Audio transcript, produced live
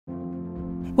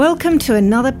Welcome to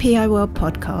another PI World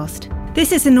podcast.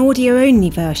 This is an audio-only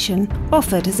version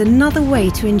offered as another way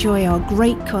to enjoy our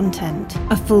great content.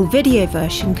 A full video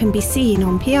version can be seen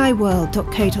on piworld.co.uk,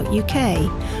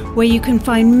 where you can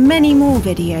find many more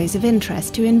videos of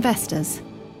interest to investors.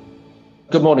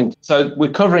 Good morning. So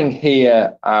we're covering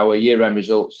here our year-end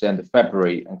results at the end of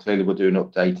February, and clearly we'll do an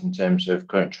update in terms of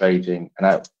current trading and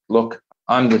outlook.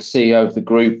 I'm the CEO of the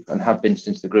group and have been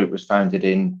since the group was founded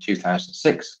in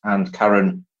 2006, and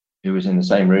Karen, who was in the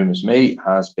same room as me,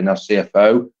 has been our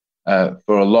CFO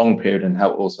for a long period and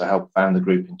also helped found the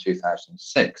group in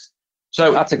 2006.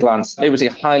 So at a glance, it was a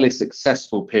highly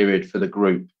successful period for the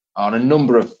group on a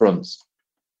number of fronts.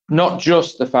 Not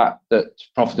just the fact that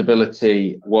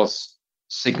profitability was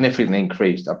significantly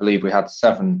increased. I believe we had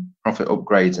 7 profit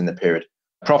upgrades in the period.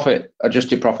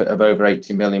 Adjusted profit of over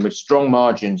 80 million with strong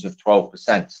margins of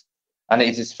 12%. And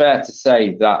it is fair to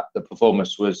say that the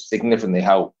performance was significantly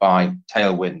helped by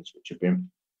tailwinds, which have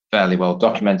been fairly well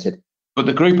documented. But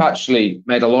the group actually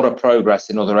made a lot of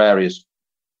progress in other areas.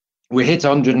 We hit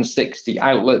 160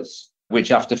 outlets,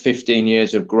 which after 15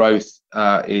 years of growth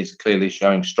is clearly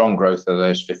showing strong growth over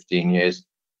those 15 years.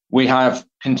 We have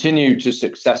continued to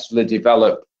successfully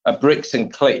develop a bricks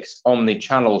and clicks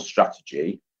omni-channel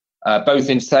strategy, both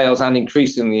in sales and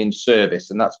increasingly in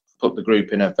service, and that's put the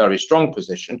group in a very strong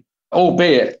position,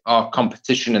 albeit our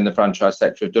competition in the franchise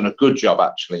sector have done a good job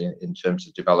actually in terms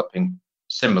of developing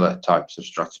similar types of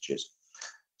strategies.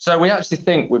 So we actually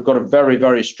think we've got a very,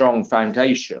 very strong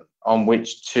foundation on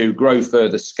which to grow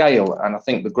further scale, and I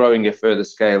think the growing a further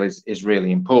scale is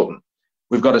really important.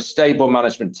 We've got a stable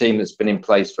management team that's been in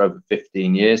place for over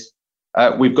 15 years.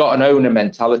 We've got an owner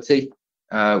mentality.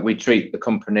 We treat the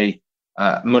company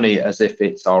money as if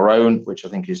it's our own, which I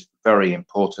think is very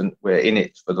important. We're in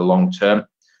it for the long term.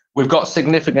 We've got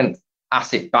significant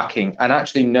asset backing and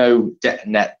actually no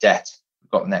net debt. We've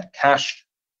got net cash.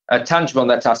 Tangible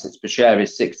net assets per share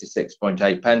is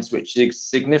 66.8 pence, which is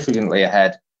significantly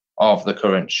ahead of the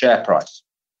current share price.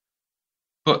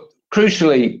 But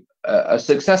crucially, a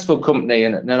successful company,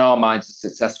 and in our minds, a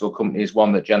successful company is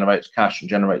one that generates cash and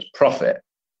generates profit,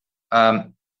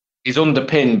 is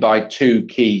underpinned by 2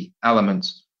 key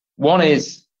elements. One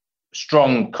is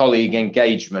strong colleague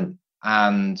engagement,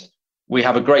 and we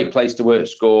have a great place to work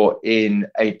score in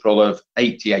April of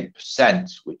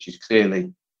 88%, which is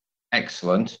clearly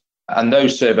excellent. And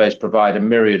those surveys provide a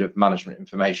myriad of management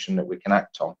information that we can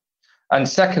act on. And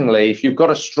secondly, if you've got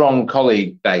a strong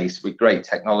colleague base with great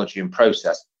technology and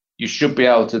process, you should be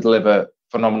able to deliver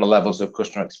phenomenal levels of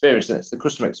customer experience. And it's the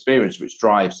customer experience which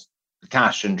drives the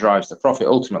cash and drives the profit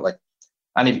ultimately.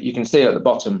 And if you can see at the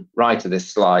bottom right of this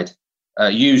slide,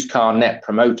 used car net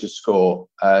promoter score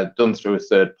done through a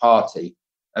third party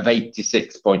of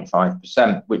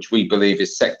 86.5%, which we believe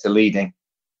is sector leading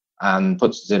and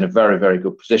puts us in a very, very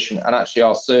good position. And actually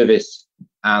our service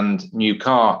and new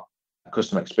car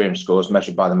customer experience scores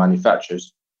measured by the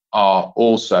manufacturers are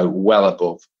also well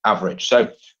above average.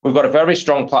 So we've got a very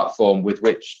strong platform with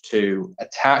which to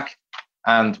attack,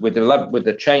 and with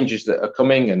the changes that are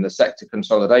coming and the sector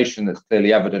consolidation that's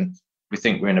clearly evident, we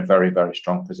think we're in a very, very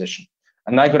strong position.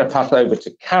 And now I'm going to pass over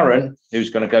to Karen,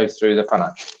 who's going to go through the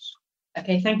financials.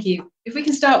 Okay, thank you. If we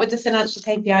can start with the financial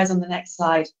KPIs on the next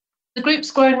slide. The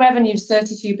group's grown revenues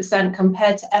 32%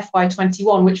 compared to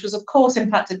FY21, which was of course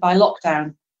impacted by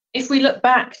lockdown. If we look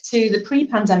back to the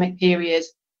pre-pandemic period,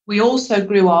 we also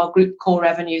grew our group core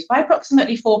revenues by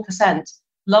approximately 4%,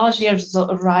 largely as a result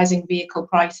of rising vehicle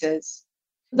prices.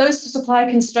 Those supply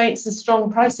constraints and strong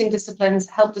pricing disciplines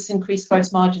helped us increase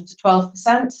gross margin to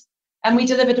 12%, and we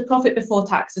delivered a profit before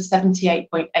tax of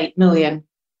 78.8 million,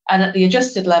 and at the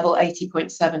adjusted level,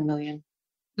 80.7 million.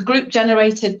 The group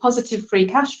generated positive free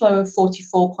cash flow of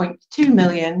 44.2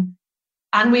 million,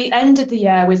 and we ended the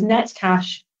year with net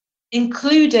cash,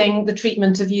 including the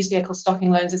treatment of used vehicle stocking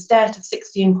loans as debt of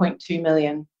 16.2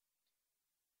 million.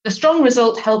 The strong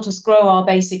result helped us grow our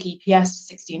basic EPS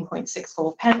to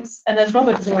 16.64 pence, and as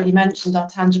Robert has already mentioned, our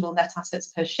tangible net assets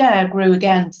per share grew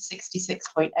again to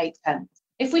 66.8 pence.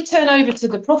 If we turn over to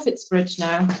the profits bridge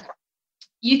now,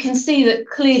 you can see that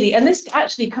clearly, and this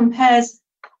actually compares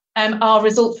our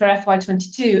result for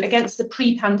FY22 against the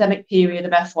pre-pandemic period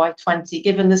of FY20,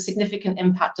 given the significant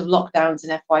impact of lockdowns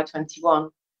in FY21.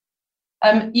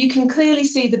 You can clearly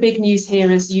see the big news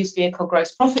here is used vehicle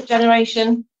gross profit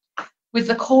generation, with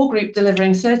the core group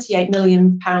delivering £38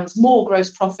 million more gross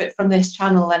profit from this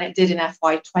channel than it did in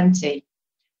FY20.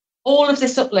 All of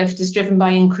this uplift is driven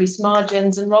by increased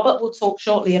margins, and Robert will talk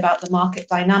shortly about the market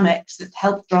dynamics that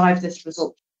helped drive this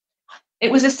result.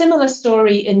 It was a similar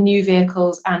story in new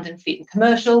vehicles and in fleet and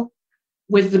commercial,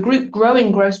 with the group growing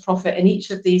gross profit in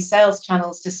each of these sales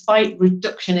channels despite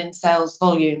reduction in sales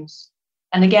volumes.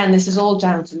 And again, this is all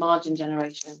down to margin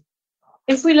generation.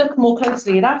 If we look more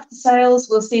closely at after sales,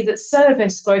 we'll see that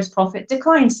service gross profit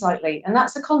declined slightly, and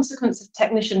that's a consequence of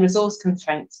technician resource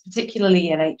constraints,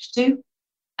 particularly in H2,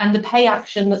 and the pay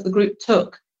action that the group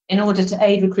took in order to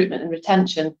aid recruitment and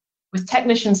retention, with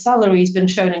technician salaries being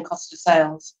shown in cost of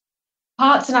sales.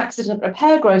 Parts and accident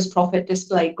repair gross profit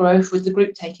displayed growth, with the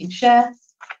group taking share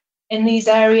in these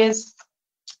areas,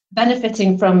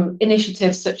 benefiting from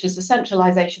initiatives such as the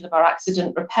centralisation of our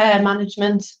accident repair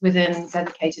management within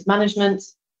dedicated management,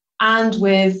 and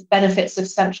with benefits of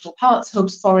central parts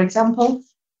hubs, for example,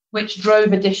 which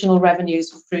drove additional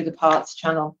revenues through the parts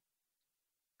channel.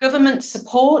 Government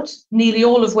support, nearly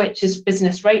all of which is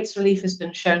business rates relief, has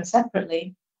been shown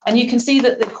separately. And you can see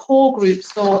that the core group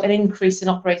saw an increase in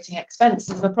operating expenses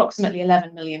of approximately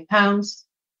 £11 million,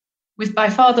 with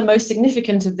by far the most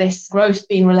significant of this growth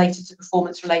being related to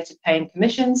performance-related pay and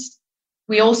commissions.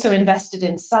 We also invested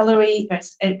in salary, for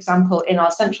example, in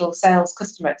our central sales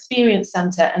customer experience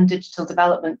centre and digital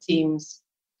development teams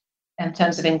in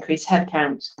terms of increased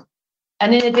headcount.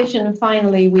 And in addition,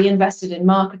 finally, we invested in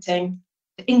marketing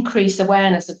to increase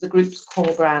awareness of the group's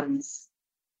core brands.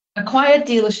 Acquired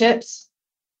dealerships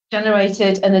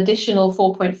generated an additional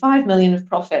 4.5 million of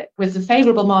profit, with the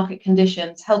favourable market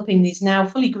conditions helping these now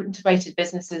fully integrated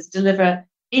businesses deliver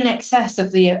in excess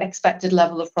of the expected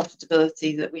level of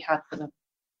profitability that we had for them.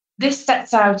 This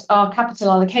sets out our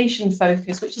capital allocation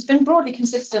focus, which has been broadly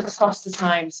consistent across the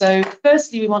time. So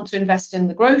firstly, we want to invest in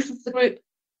the growth of the group,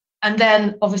 and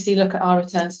then obviously look at our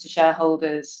returns to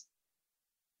shareholders.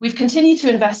 We've continued to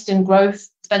invest in growth,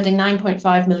 spending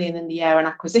 9.5 million in the year on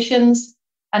acquisitions,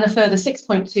 and a further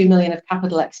 6.2 million of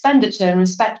capital expenditure in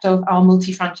respect of our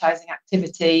multi-franchising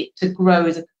activity to grow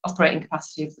the operating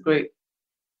capacity of the group.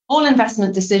 All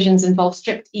investment decisions involve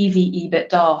strict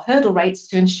EV/EBITDA hurdle rates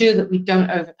to ensure that we don't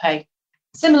overpay.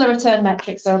 Similar return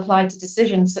metrics are applied to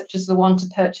decisions such as the one to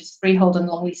purchase freehold and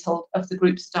long leasehold of the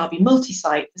group's Derby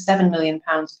multi-site for £7 million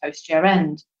post-year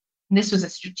end. And this was a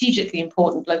strategically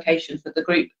important location for the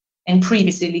group in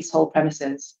previously leasehold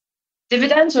premises.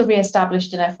 Dividends were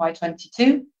re-established in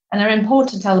FY22 and are an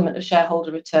important element of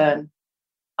shareholder return.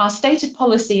 Our stated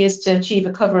policy is to achieve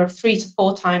a cover of 3 to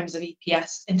 4 times of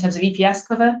EPS in terms of EPS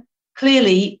cover.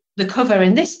 Clearly, the cover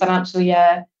in this financial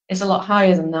year is a lot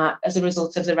higher than that as a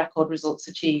result of the record results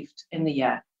achieved in the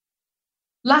year.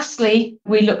 Lastly,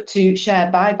 we look to share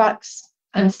buybacks,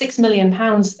 and £6 million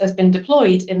has been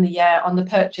deployed in the year on the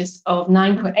purchase of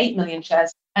 9.8 million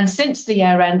shares. And since the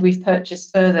year end, we've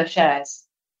purchased further shares.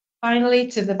 Finally,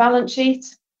 to the balance sheet.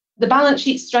 The balance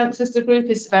sheet strength of the group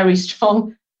is very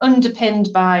strong,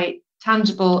 underpinned by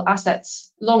tangible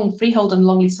assets, long freehold and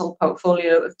long leasehold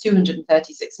portfolio of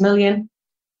 236 million.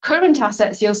 Current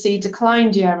assets, you'll see,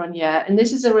 declined year on year, and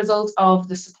this is a result of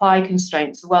the supply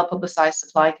constraints, the well-publicised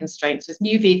supply constraints, with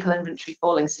new vehicle inventory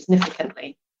falling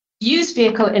significantly. Used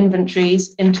vehicle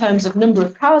inventories, in terms of number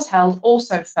of cars held,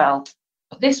 also fell.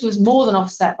 But this was more than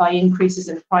offset by increases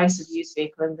in the price of used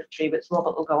vehicle inventory, which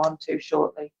Robert will go on to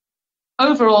shortly.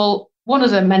 Overall, one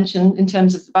other mention in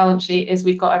terms of the balance sheet is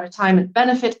we've got a retirement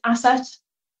benefit asset,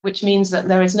 which means that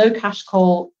there is no cash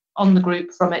call on the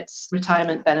group from its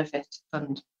retirement benefit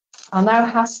fund. I'll now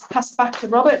pass back to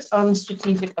Robert on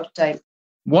strategic update.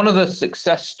 One of the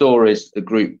success stories the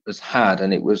group has had,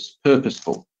 and it was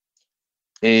purposeful,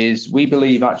 is we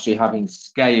believe actually having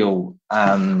scale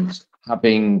and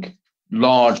having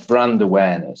large brand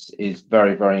awareness is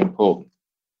very, very important.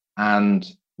 And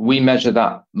we measure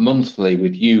that monthly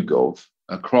with YouGov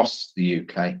across the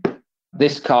UK.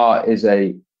 This car is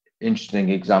an interesting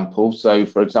example. So,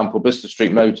 for example, Bristol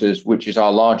Street Motors, which is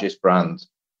our largest brand,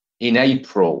 in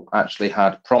April actually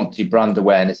had Prompty brand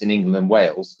awareness in England and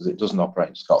Wales, because it doesn't operate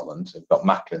in Scotland. We've got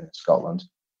Macklin in Scotland.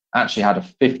 Actually had a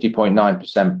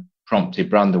 50.9% Prompty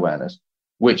brand awareness,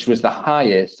 which was the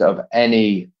highest of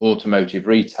any automotive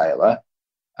retailer,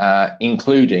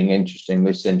 including,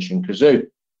 interestingly, Cinch and Cazoo.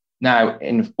 Now,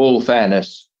 in full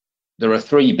fairness, there are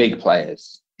 3 big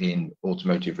players in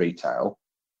automotive retail,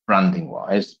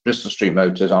 branding-wise: Bristol Street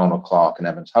Motors, Arnold Clark, and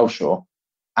Evans Helshaw,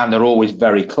 and they're always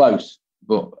very close.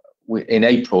 But in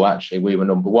April, actually, we were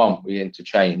number 1. We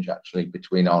interchange, actually,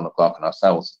 between Arnold Clark and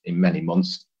ourselves in many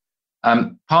months.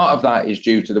 Part of that is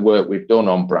due to the work we've done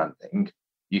on branding.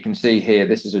 You can see here,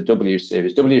 this is a W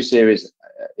Series. W Series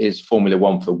is Formula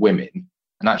One for women,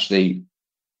 and actually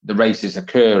the races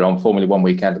occur on Formula One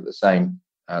weekend at the same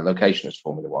location as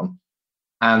Formula One.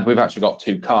 And we've actually got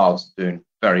 2 cars doing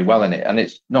very well in it. And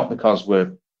it's not because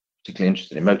we're particularly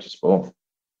interested in motorsport.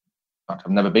 fact,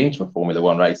 I've never been to a Formula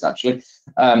One race, actually.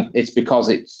 It's because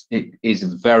it is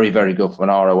very, very good from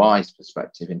an ROI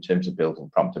perspective in terms of building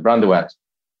prompter brand awareness,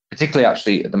 particularly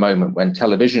actually at the moment when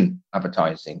television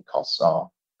advertising costs are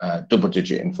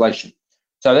double-digit inflation.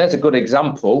 So there's a good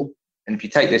example. And if you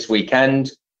take this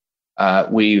weekend,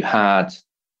 we had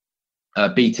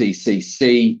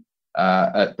BTCC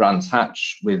at Brands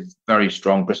Hatch with very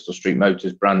strong Bristol Street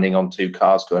Motors branding on 2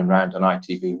 cars going round on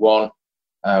ITV1.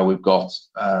 We've got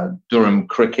Durham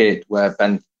Cricket, where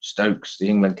Ben Stokes, the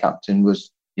England captain, was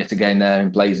yet again there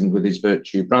emblazoned with his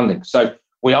Virtue branding. So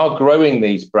we are growing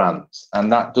these brands,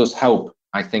 and that does help,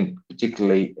 I think,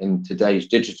 particularly in today's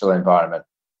digital environment,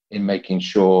 in making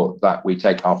sure that we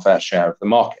take our fair share of the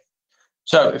market.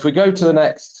 So if we go to the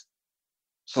next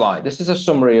slide, this is a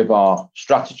summary of our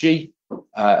strategy.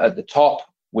 At the top,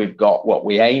 we've got what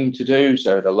we aim to do.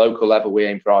 So at a local level, we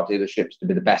aim for our dealerships to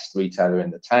be the best retailer in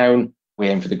the town. We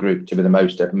aim for the group to be the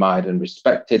most admired and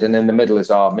respected. And in the middle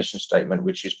is our mission statement,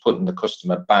 which is putting the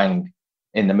customer bang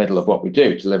in the middle of what we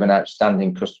do, to live an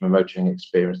outstanding customer motoring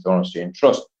experience, honesty and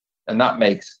trust. And that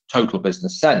makes total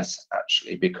business sense,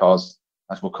 actually, because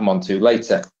as we'll come on to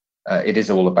later, it is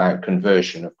all about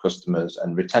conversion of customers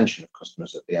and retention of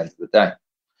customers at the end of the day.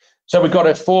 So we've got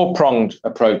a 4-pronged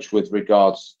approach with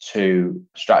regards to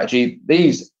strategy.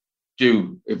 These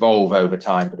do evolve over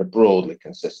time, but are broadly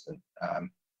consistent.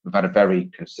 We've had a very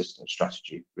consistent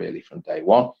strategy, really, from day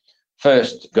one.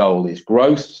 First goal is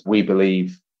growth. We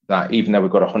believe that even though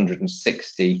we've got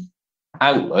 160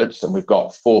 outlets and we've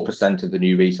got 4% of the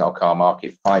new retail car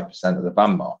market, 5% of the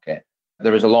van market,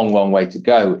 there is a long, long way to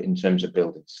go in terms of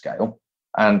building scale.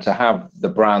 And to have the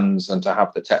brands and to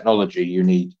have the technology, you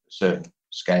need a certain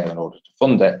scale in order to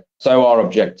fund it. So our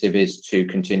objective is to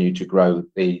continue to grow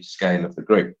the scale of the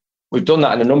group. We've done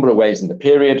that in a number of ways in the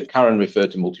period. Karen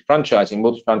referred to multi-franchising.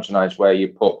 Multi-franchising, where you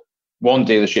put one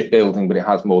dealership building, but it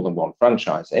has more than one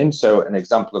franchise in. So an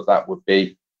example of that would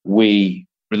be we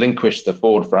relinquished the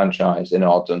Ford franchise in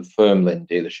our Dunfermline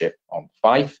dealership on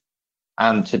Fife.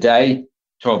 And today,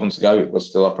 12 months ago, it was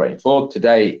still operating Ford.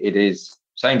 Today, it is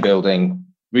same building,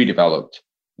 redeveloped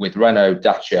with Renault,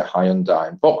 Dacia, Hyundai,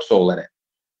 and Vauxhall in it.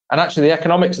 And actually, the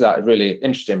economics of that is really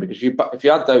interesting, because if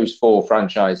you add those 4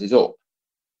 franchises up,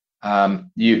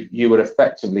 you would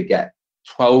effectively get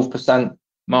 12%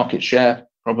 market share,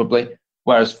 probably,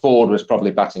 whereas Ford was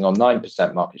probably batting on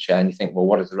 9% market share. And you think, well,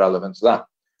 what is the relevance of that?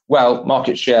 Well,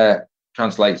 market share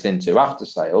translates into after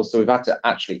sales. So we've had to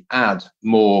actually add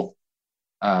more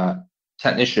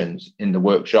technicians in the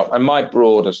workshop. And my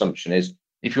broad assumption is,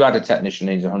 if you add a technician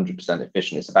who's 100%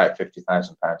 efficient, it's about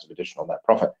 £50,000 of additional net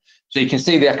profit. So you can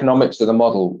see the economics of the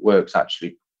model works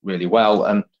actually really well.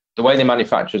 And the way the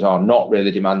manufacturers are not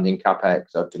really demanding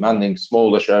CapEx, are demanding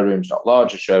smaller showrooms, not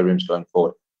larger showrooms going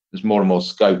forward. There's more and more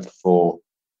scope for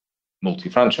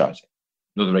multi-franchising.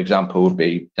 Another example would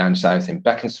be down south in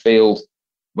Beaconsfield,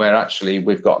 where actually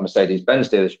we've got a Mercedes-Benz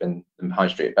dealership in High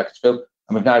Street at Beaconsfield,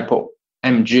 and we've now put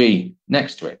MG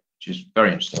next to it, which is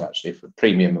very interesting actually, for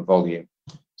premium and volume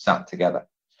sat together.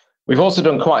 We've also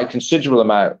done quite a considerable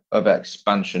amount of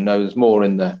expansion. No, there's more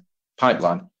in the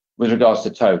pipeline with regards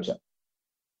to Toyota.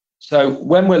 So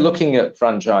when we're looking at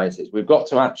franchises, we've got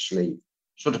to actually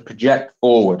sort of project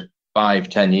forward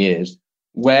 5-10 years.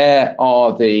 Where's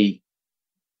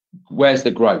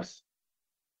the growth?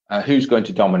 Who's going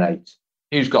to dominate?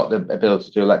 Who's got the ability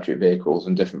to do electric vehicles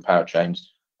and different powertrains?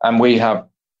 And we have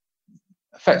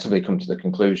effectively come to the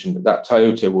conclusion that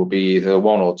Toyota will be either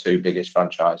 1 or 2 biggest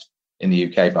franchise in the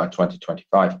UK by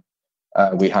 2025.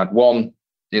 We had 1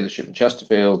 dealership in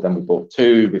Chesterfield, then we bought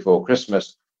 2 before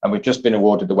Christmas, and we've just been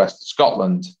awarded the West of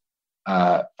Scotland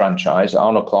franchise.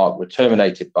 Arnold Clark were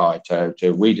terminated by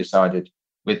Toyota. We decided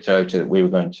with Toyota that we were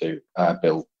going to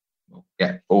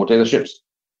get 4 dealerships.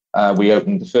 We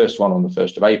opened the first one on the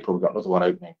 1st of April. We've got another one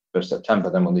opening 1st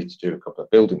September. Then we'll need to do a couple of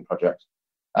building projects.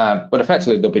 But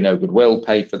effectively, there'll be no goodwill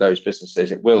paid for those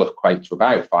businesses. It will equate to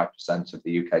about 5% of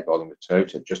the UK volume of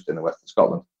Toyota just in the west of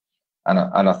Scotland.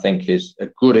 And I think is a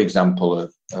good example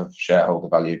of shareholder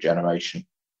value generation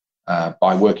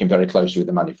by working very closely with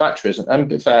the manufacturers. And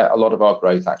to be fair, a lot of our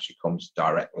growth actually comes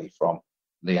directly from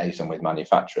liaison with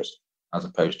manufacturers, as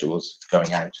opposed to us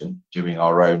going out and doing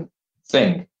our own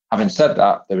thing. Having said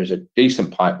that, there is a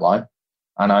decent pipeline.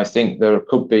 And I think there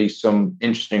could be some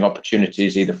interesting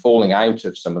opportunities either falling out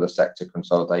of some of the sector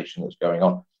consolidation that's going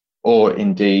on, or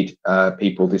indeed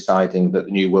people deciding that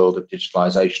the new world of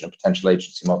digitalisation and potential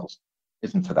agency models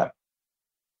isn't for them.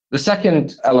 The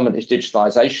second element is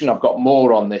digitalisation. I've got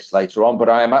more on this later on, but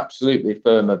I am absolutely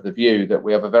firm of the view that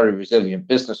we have a very resilient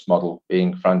business model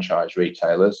being franchise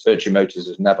retailers. Virtue Motors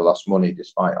has never lost money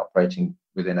despite operating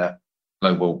within a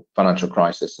global financial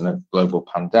crisis and a global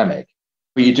pandemic.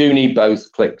 But you do need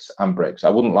both clicks and bricks. I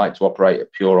wouldn't like to operate a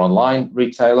pure online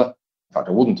retailer. In fact,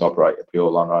 I wouldn't operate a pure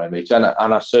online retailer,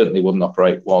 and I certainly wouldn't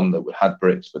operate one that had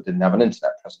bricks but didn't have an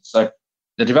internet presence. So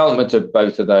the development of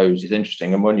both of those is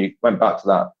interesting. And when you went back to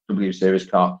that W Series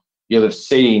car, you'll have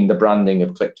seen the branding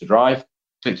of Click to Drive.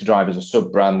 Click to Drive is a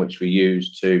sub-brand which we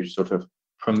use to sort of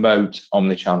promote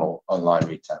omni-channel online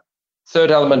retail.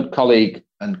 Third element, colleague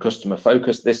and customer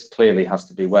focus. This clearly has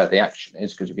to be where the action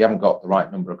is, because if you haven't got the right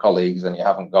number of colleagues and you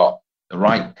haven't got the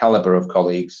right caliber of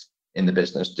colleagues in the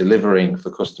business delivering for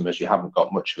customers, you haven't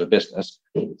got much of a business.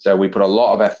 So we put a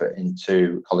lot of effort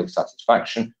into colleague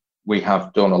satisfaction. We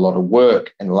have done a lot of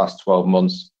work in the last 12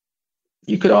 months.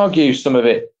 You could argue some of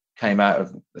it came out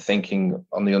of the thinking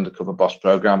on the Undercover Boss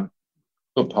program,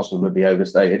 could possibly be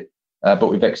overstated, but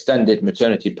we've extended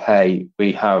maternity pay.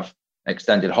 We have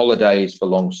extended holidays for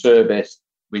long service.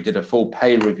 We did a full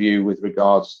pay review with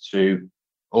regards to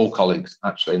all colleagues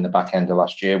actually in the back end of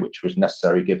last year, which was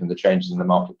necessary given the changes in the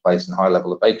marketplace and high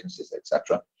level of vacancies,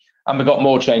 etc. And we've got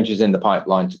more changes in the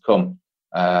pipeline to come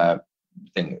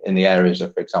in the areas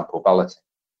of, for example, balloting.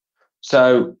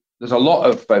 So there's a lot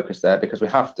of focus there because we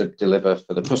have to deliver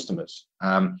for the customers.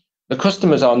 The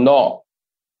customers are not,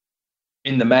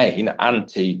 in the main,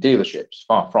 anti-dealerships,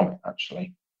 far from it,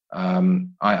 actually.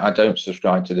 I don't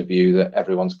subscribe to the view that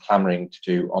everyone's clamoring to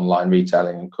do online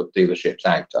retailing and cut dealerships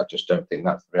out. I just don't think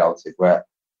that's the reality of where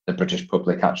the British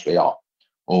public actually are,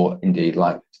 or indeed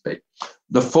likely to be.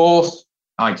 The fourth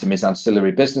item is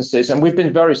ancillary businesses, and we've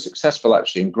been very successful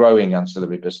actually in growing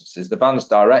ancillary businesses. The Vans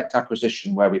Direct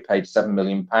acquisition, where we paid £7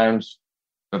 million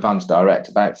for Vans Direct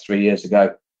about 3 years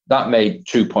ago, that made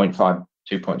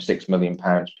 £2.6 million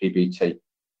PBT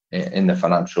in the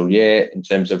financial year in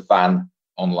terms of van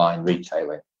online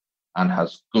retailing, and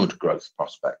has good growth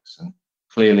prospects. And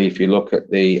clearly, if you look at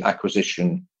the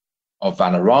acquisition of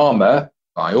Vanarama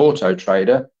by Auto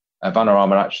Trader,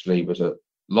 Vanarama actually was a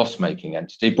loss-making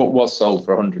entity, but was sold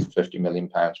for £150 million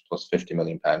plus £50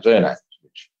 million earnout,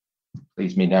 which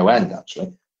pleased me no end,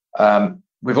 actually.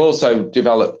 We've also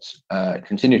developed,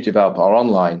 continued to develop our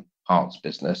online parts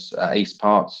business, Ace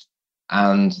Parts,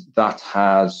 and that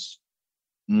has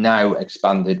now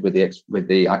expanded with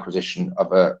the acquisition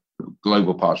of a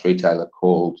global parts retailer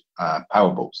called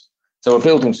Powerbulls. So we're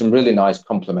building some really nice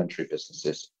complementary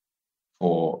businesses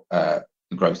for the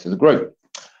growth of the group.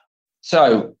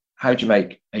 So how do you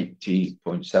make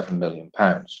 £80.7 million?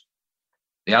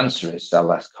 The answer is sell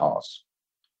less cars,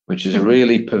 which is a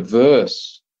really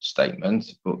perverse statement,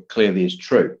 but clearly is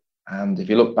true. And if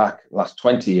you look back the last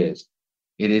 20 years,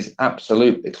 it is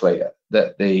absolutely clear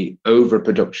that the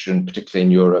overproduction, particularly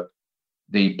in Europe,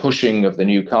 the pushing of the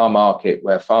new car market,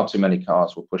 where far too many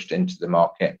cars were pushed into the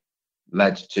market,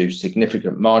 led to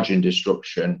significant margin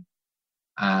destruction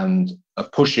and a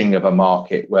pushing of a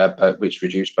market which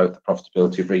reduced both the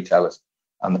profitability of retailers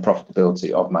and the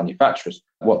profitability of manufacturers.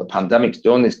 What the pandemic's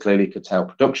done is clearly curtail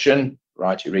production,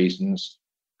 variety of reasons,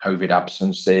 COVID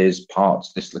absences,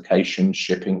 parts dislocation,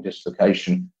 shipping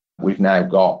dislocation. We've now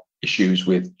got issues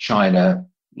with China,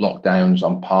 lockdowns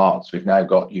on parts. We've now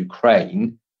got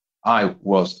Ukraine. I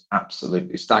was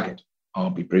absolutely staggered, I'll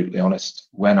be brutally honest,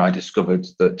 when I discovered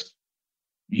that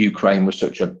Ukraine was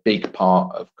such a big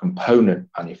part of component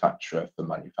manufacturer for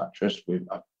manufacturers.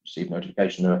 I've received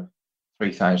notification of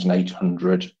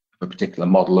 3,800 of a particular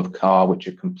model of car, which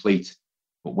are complete,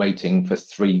 but waiting for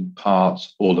 3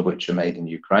 parts, all of which are made in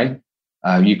Ukraine.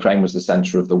 Ukraine was the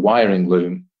center of the wiring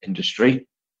loom industry,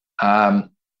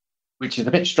 which is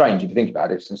a bit strange if you think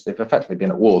about it, since they've effectively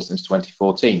been at war since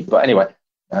 2014. But anyway,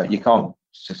 you can't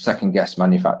second guess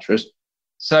manufacturers.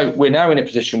 So we're now in a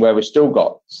position where we've still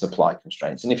got supply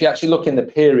constraints. And if you actually look in the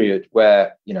period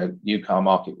where, new car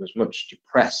market was much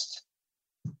depressed,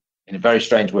 in a very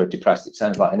strange word, depressed, it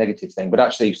sounds like a negative thing, but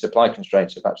actually supply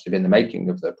constraints have actually been the making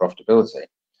of the profitability,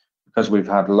 because we've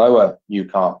had lower new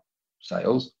car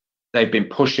sales. They've been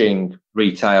pushing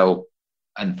retail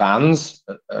and vans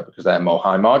because they're more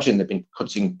high margin. They've been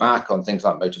cutting back on things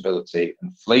like Motability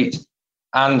and fleet,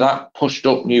 and that pushed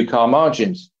up new car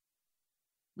margins,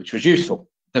 which was useful.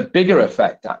 The bigger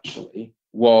effect actually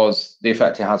was the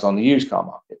effect it has on the used car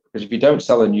market, because if you don't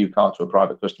sell a new car to a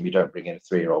private customer, you don't bring in a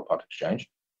 3-year-old part exchange.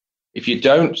 If you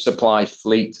don't supply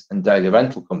fleet and daily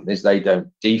rental companies, they don't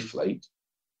defleet.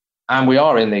 And we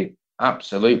are in the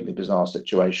absolutely bizarre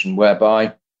situation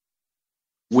whereby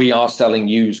we are selling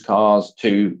used cars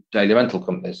to daily rental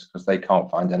companies because they can't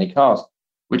find any cars,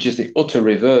 which is the utter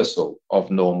reversal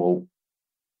of normal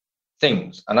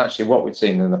things. And actually what we've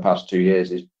seen in the past 2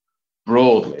 years is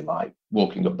broadly like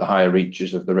walking up the higher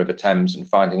reaches of the River Thames and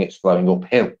finding it's flowing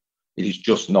uphill. It is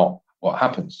just not what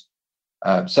happens.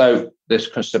 So this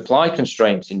supply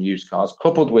constraints in used cars,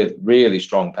 coupled with really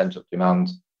strong pent-up demand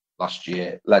last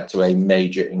year, led to a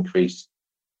major increase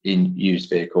in used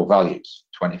vehicle values,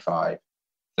 25,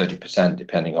 30%,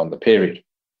 depending on the period.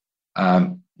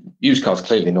 Used cars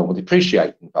clearly normally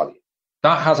depreciate in value.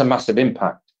 That has a massive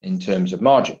impact in terms of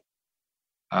margin.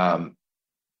 All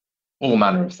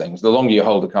manner of things. The longer you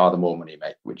hold a car, the more money you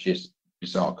make, which is a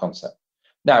bizarre concept.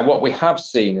 Now, what we have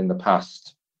seen in the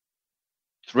past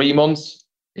 3 months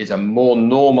is a more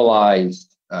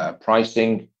normalized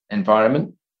pricing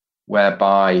environment,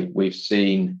 whereby we've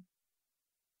seen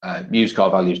used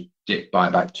car values dip by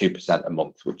about 2% a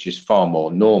month, which is far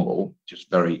more normal,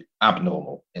 just very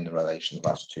abnormal in the relation of the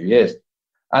last 2 years.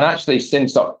 And actually,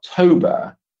 since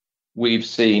October, we've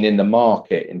seen in the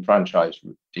market, in franchise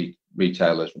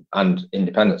retailers and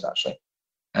independents, actually,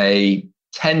 a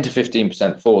 10 to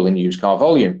 15% fall in used car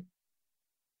volume.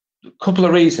 A couple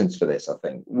of reasons for this, I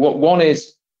think. One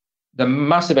is the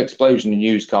massive explosion in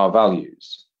used car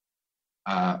values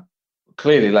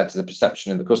clearly led to the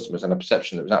perception in the customers, and a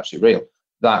perception that was actually real,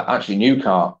 that actually new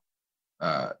cars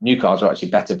are actually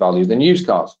better value than used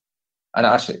cars. And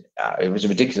actually, it was a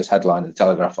ridiculous headline in the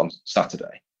Telegraph on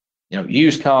Saturday.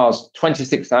 Used cars,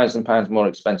 £26,000 more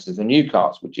expensive than new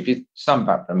cars, which if you stand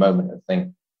back for a moment and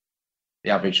think the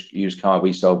average used car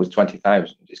we sold was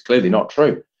 20,000, it's clearly not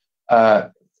true.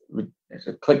 It's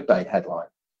a clickbait headline.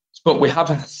 But we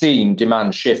have seen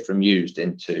demand shift from used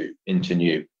into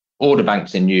new. Order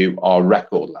banks in new are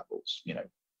record levels,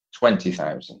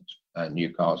 20,000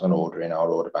 new cars on order in our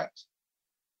order banks.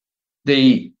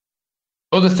 The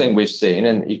other thing we've seen,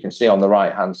 and you can see on the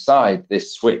right-hand side,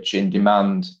 this switch in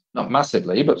demand, not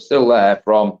massively, but still there,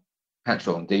 from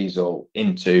petrol and diesel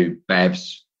into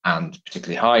BEVs and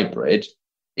particularly hybrid.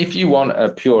 If you want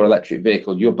a pure electric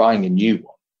vehicle, you're buying a new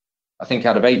one. I think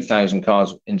out of 8,000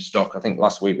 cars in stock, I think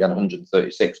last week we had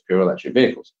 136 pure electric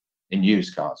vehicles in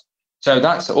used cars. So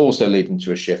that's also leading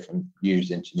to a shift from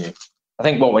used into new. I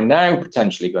think what we're now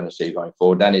potentially going to see going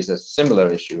forward then is a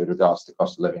similar issue with regards to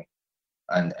cost of living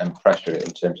and pressure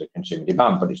in terms of consumer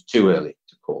demand, but it's too early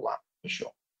to call that for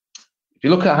sure. If you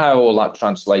look at how all that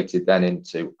translated then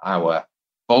into our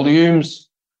volumes,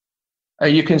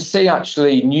 you can see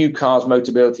actually new cars,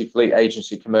 Motability, fleet,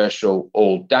 agency, commercial,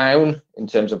 all down in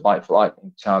terms of like-for-like,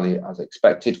 entirely as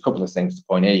expected. A couple of things to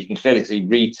point here. You can clearly see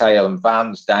retail and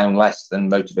vans down less than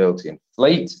Motability and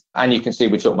fleet, and you can see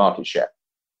we took market share.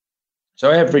 So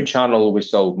every channel we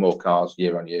sold more cars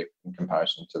year on year in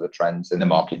comparison to the trends in the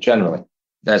market generally.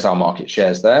 There's our market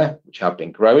shares there, which have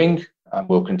been growing and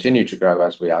will continue to grow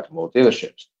as we add more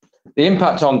dealerships. The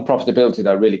impact on profitability,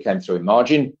 though, really came through in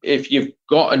margin. If you've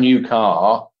got a new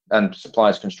car and supply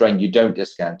is constrained, you don't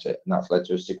discount it, and that's led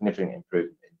to a significant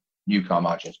improvement in new car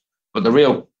margins. But the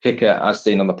real kicker, as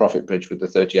seen on the profit bridge with the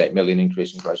 38 million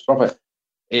increase in gross profit,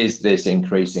 is this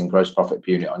increase in gross profit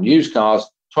per unit on used cars,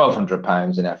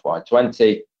 £1,200 in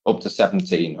FY20, up to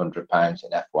 £1,700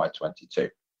 in FY22.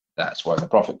 That's where the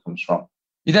profit comes from.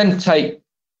 You then take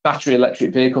battery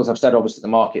electric vehicles. I've said obviously the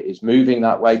market is moving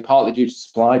that way, partly due to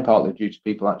supply, partly due to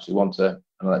people actually want an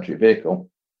electric vehicle.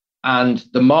 And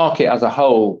the market as a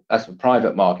whole, as a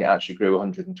private market, actually grew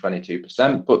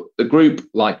 122%, but the group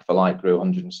like for like grew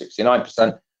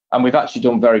 169%. And we've actually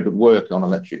done very good work on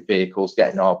electric vehicles,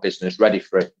 getting our business ready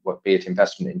for it, be it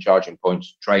investment in charging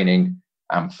points, training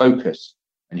and focus.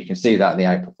 And you can see that in the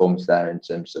outperformance there in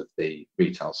terms of the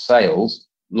retail sales.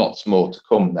 Lots more to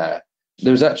come there.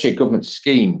 There was actually a government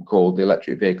scheme called the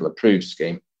Electric Vehicle Approved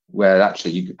Scheme, where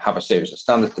actually you could have a series of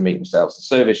standards to meet themselves and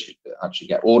service, you actually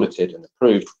get audited and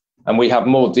approved. And we have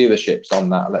more dealerships on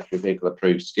that Electric Vehicle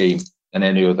Approved Scheme than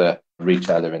any other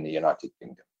retailer in the United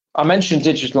Kingdom. I mentioned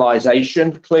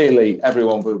digitalisation. Clearly,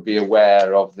 everyone will be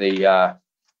aware of the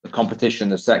competition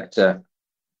the sector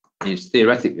is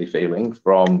theoretically feeling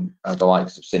from the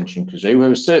likes of Cinch and Cazoo,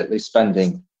 who are certainly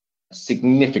spending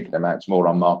significant amounts more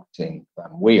on marketing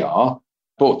than we are.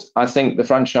 But I think the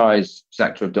franchise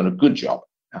sector have done a good job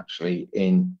actually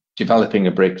in developing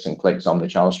a bricks and clicks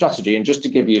omnichannel strategy. And just to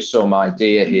give you some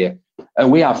idea here,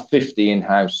 we have 50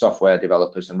 in-house software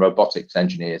developers and robotics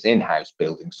engineers in-house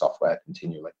building software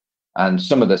continually. And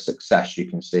some of the success you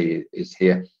can see is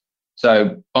here.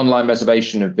 So online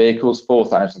reservation of vehicles,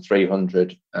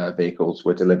 4,300 vehicles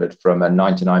were delivered from a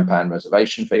 £99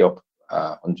 reservation fee, up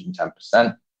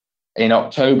 110%. In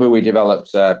October, we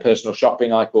developed personal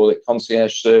shopping, I call it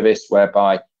concierge service,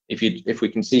 whereby if we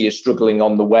can see you're struggling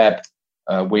on the web,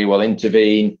 we will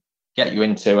intervene, get you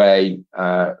into a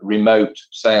remote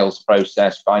sales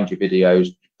process, find your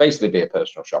videos, basically be a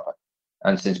personal shopper.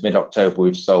 And since mid-October,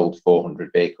 we've sold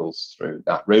 400 vehicles through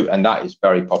that route, and that is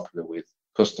very popular with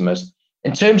customers.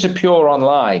 In terms of pure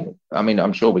online, I mean,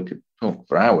 I'm sure we could talk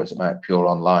for hours about pure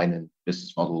online and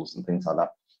business models and things like that.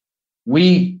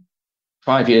 We,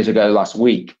 5 years ago last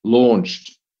week,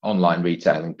 launched online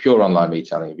retailing, pure online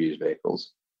retailing of used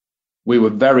vehicles. We were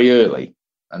very early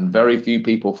and very few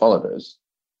people followed us.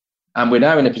 And we're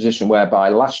now in a position whereby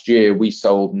last year we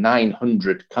sold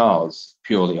 900 cars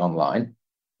purely online,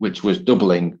 which was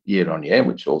doubling year on year,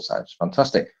 which all sounds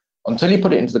fantastic, until you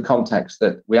put it into the context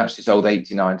that we actually sold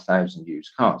 89,000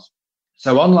 used cars.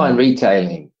 So online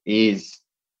retailing is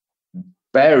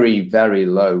very, very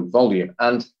low volume.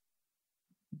 And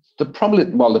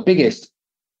the biggest,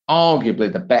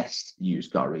 arguably the best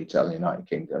used car retailer in the United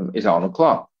Kingdom is Arnold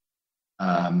Clark.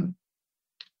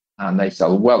 And they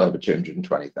sell well over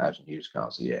 220,000 used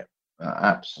cars a year.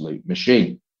 Absolute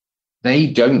machine. They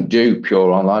don't do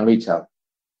pure online retail.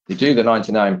 They do the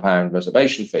 £99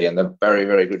 reservation fee, and they're very,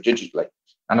 very good digitally.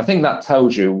 And I think that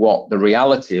tells you what the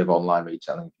reality of online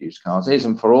retailing of used cars is.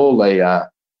 And for all the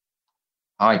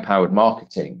high-powered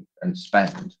marketing and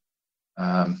spend,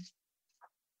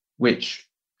 which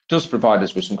does provide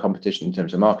us with some competition in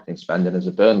terms of marketing spend. And as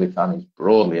a Burnley fan, it's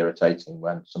broadly irritating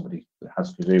when somebody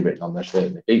has Kazoo written on their shirt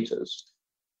and they beat us.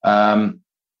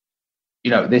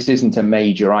 This isn't a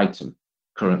major item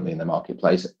currently in the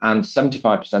marketplace, and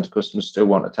 75% of customers still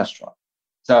want a test drive.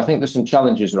 So I think there's some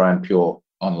challenges around pure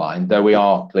online, though we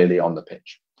are clearly on the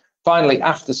pitch. Finally,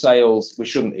 after sales, we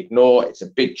shouldn't ignore. It's a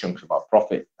big chunk of our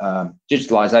profit.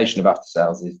 Digitalization of after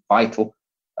sales is vital.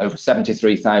 Over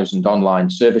 73,000 online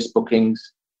service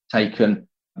bookings taken.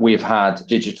 We've had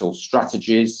digital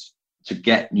strategies to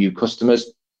get new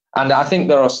customers. And I think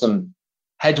there are some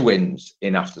headwinds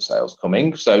in after sales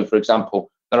coming. So, for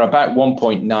example, there are about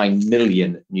 1.9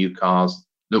 million new cars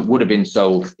that would have been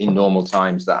sold in normal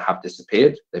times that have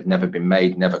disappeared. They've never been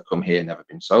made, never come here, never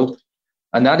been sold.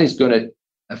 And that is going to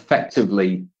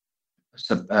effectively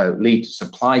lead to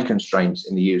supply constraints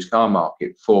in the used car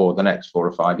market for the next 4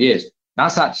 or 5 years.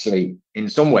 That's actually, in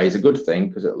some ways, a good thing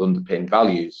because it'll underpin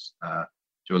values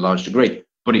to a large degree.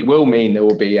 But it will mean there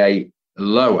will be a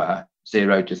lower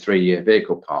 0 to 3 year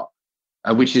vehicle park,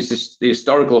 which is the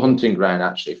historical hunting ground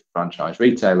actually for franchise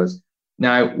retailers.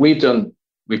 Now, we've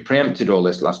preempted all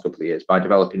this the last couple of years by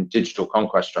developing digital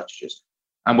conquest strategies,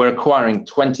 and we're acquiring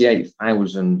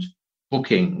 28,000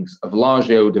 bookings of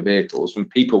largely older vehicles from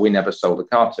people we never sold a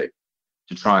car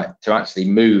to try to actually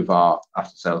move our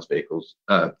after sales vehicles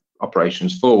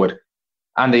operations forward.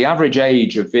 And the average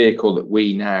age of vehicle that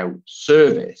we now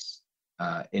service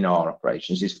in our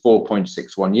operations is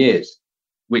 4.61 years,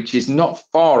 which is not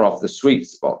far off the sweet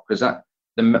spot, because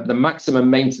the maximum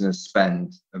maintenance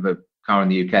spend of a car in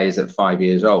the UK is at 5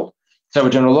 years old. So we're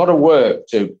doing a lot of work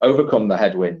to overcome the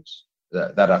headwinds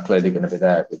that are clearly going to be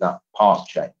there with that part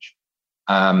change.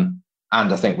 And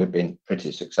I think we've been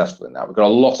pretty successful in that. We've got a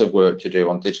lot of work to do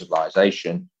on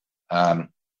digitalization.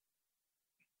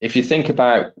 If you think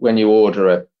about when you order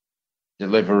a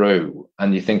Deliveroo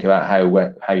and you think about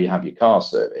how you have your car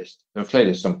serviced, there are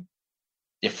clearly some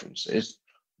differences.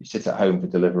 You sit at home for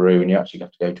Deliveroo and you actually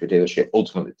have to go to a dealership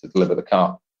ultimately to deliver the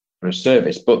car for a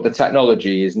service, but the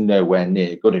technology is nowhere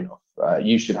near good enough.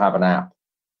 You should have an app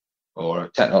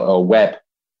or a web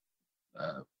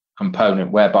component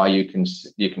whereby you can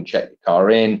check your car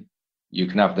in, you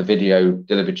can have the video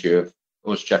delivered to you of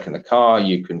us checking the car,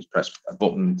 you can press a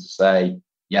button to say,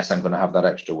 yes, I'm going to have that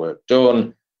extra work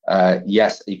done.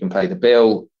 Yes, you can pay the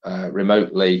bill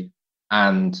remotely,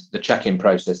 and the check-in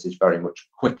process is very much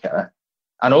quicker.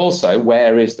 And also,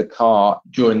 where is the car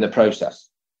during the process?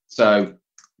 So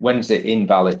when's it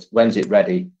invalid? When's it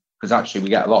ready? Because actually we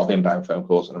get a lot of inbound phone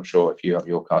calls, and I'm sure if you have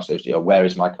your car serviced, where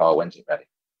is my car? When's it ready?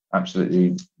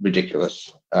 Absolutely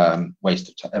ridiculous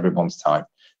waste of everyone's time.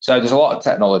 So there's a lot of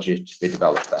technology to be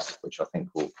developed there, which I think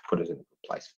will put us in a good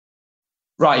place.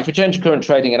 Right, if we turn to current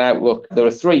trading and outlook, there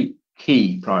are 3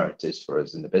 key priorities for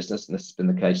us in the business, and this has been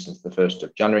the case since the 1st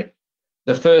of January.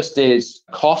 The first is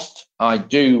cost. I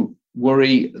do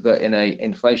worry that in an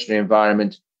inflationary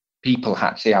environment, people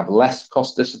actually have less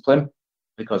cost discipline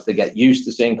because they get used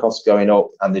to seeing costs going up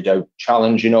and they don't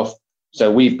challenge enough.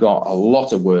 So we've got a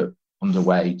lot of work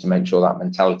underway to make sure that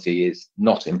mentality is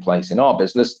not in place in our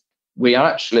business. We are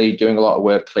actually doing a lot of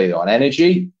work clearly on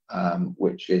energy,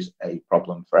 which is a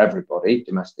problem for everybody,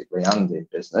 domestically and in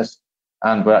business.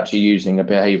 And we're actually using a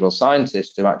behavioural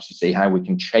scientist to actually see how we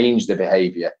can change the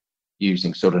behaviour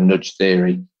using sort of nudge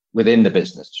theory within the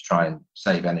business to try and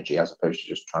save energy as opposed to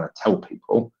just trying to tell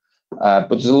people. But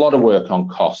there's a lot of work on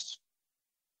cost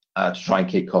to try and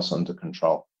keep costs under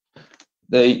control.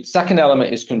 The second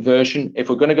element is conversion. If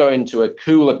we're going to go into a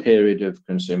cooler period of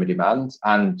consumer demand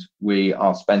and we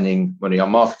are spending money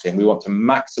on marketing, we want to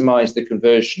maximize the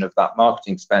conversion of that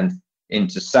marketing spend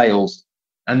into sales.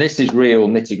 And this is real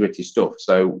nitty-gritty stuff.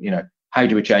 So, how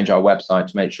do we change our website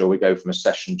to make sure we go from a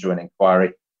session to an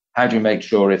inquiry? How do we make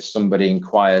sure if somebody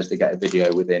inquires, they get a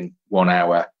video within 1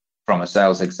 hour from a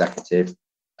sales executive?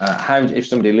 If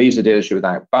somebody leaves a dealership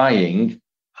without buying,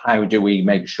 how do we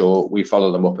make sure we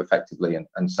follow them up effectively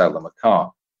and sell them a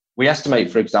car? We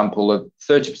estimate, for example, that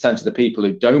 30% of the people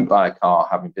who don't buy a car,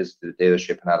 having visited a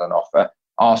dealership and had an offer,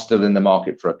 are still in the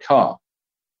market for a car.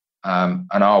 And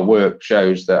our work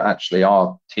shows that actually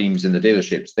our teams in the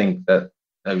dealerships think that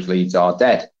those leads are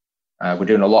dead. We're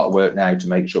doing a lot of work now to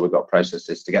make sure we've got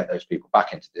processes to get those people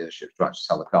back into dealerships to actually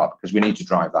sell the car, because we need to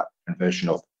drive that conversion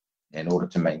up in order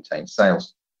to maintain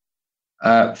sales.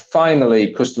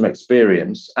 Finally, customer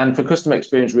experience. And for customer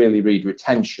experience, really read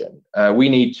retention. We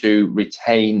need to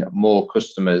retain more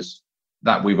customers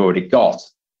that we've already got,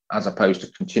 as opposed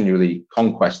to continually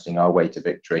conquesting our way to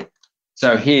victory.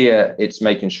 So here it's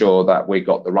making sure that we've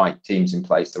got the right teams in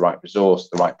place, the right resource,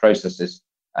 the right processes,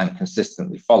 and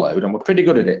consistently followed. And we're pretty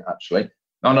good at it, actually.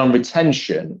 And on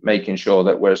retention, making sure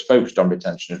that we're as focused on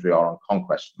retention as we are on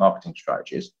conquest marketing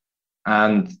strategies.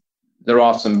 And there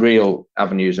are some real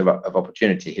avenues of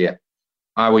opportunity here.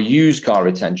 Our used car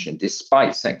retention,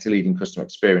 despite sector-leading customer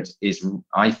experience, is,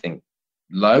 I think,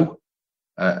 low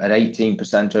at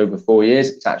 18% over 4 years.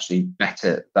 It's actually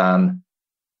better than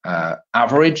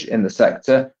average in the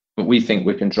sector, but we think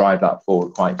we can drive that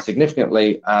forward quite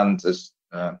significantly. And as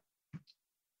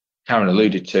Karen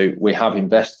alluded to, we have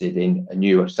invested in a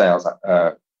new sales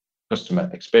customer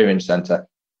experience centre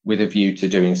with a view to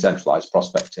doing centralised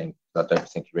prospecting. I don't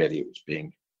think really it was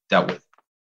being dealt with.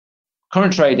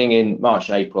 Current trading in March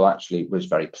and April actually was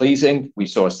very pleasing. We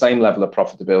saw a same level of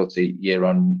profitability year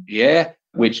on year,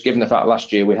 which, given the fact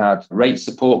last year we had rate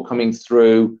support coming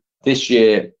through, this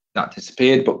year that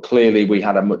disappeared, but clearly we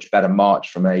had a much better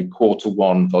March from a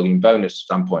Q1 volume bonus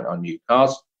standpoint on new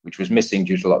cars, which was missing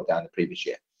due to lockdown the previous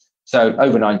year. So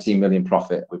over 19 million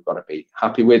profit, we've got to be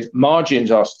happy with. Margins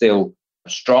are still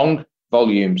strong.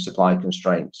 Volume supply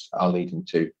constraints are leading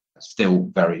to still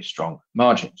very strong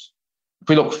margins. If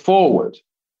we look forward,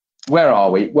 where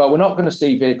are we? Well, we're not going to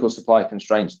see vehicle supply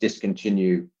constraints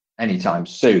discontinue anytime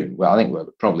soon. Well, I think we're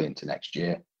probably into next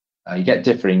year. You get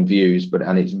differing views,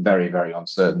 and it's very, very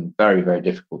uncertain, very, very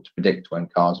difficult to predict when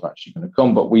cars are actually going to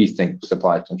come. But we think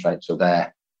supply constraints are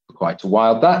there for quite a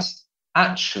while. That's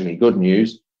actually good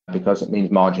news, because it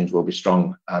means margins will be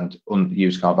strong and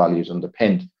used car values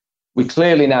underpinned. We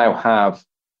clearly now have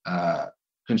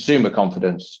consumer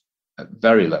confidence at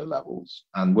very low levels,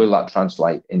 and will that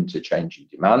translate into changing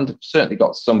demand? We've certainly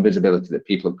got some visibility that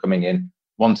people are coming in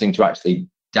wanting to actually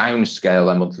downscale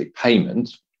their monthly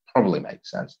payment. Probably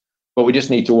makes sense, but we just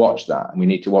need to watch that, and we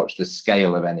need to watch the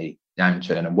scale of any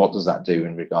downturn and what does that do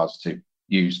in regards to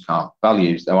used car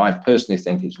values. Though I personally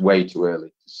think it's way too early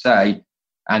to say,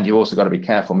 and you also got to be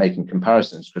careful making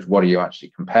comparisons, because what are you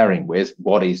actually comparing with?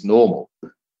 What is normal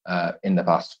in the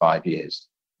past 5 years,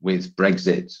 with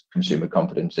Brexit, consumer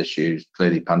confidence issues,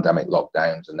 clearly pandemic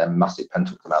lockdowns, and then massive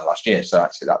pent-up demand last year. So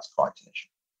actually that's quite an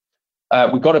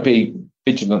issue. We've got to be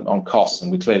vigilant on costs,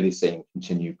 and we're clearly seeing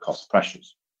continued cost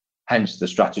pressures. Hence the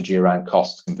strategy around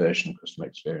cost, conversion, customer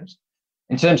experience.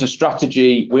 In terms of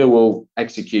strategy, we will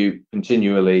execute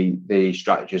continually the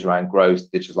strategies around growth,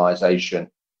 digitalisation,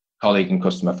 colleague and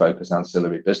customer focused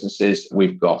ancillary businesses.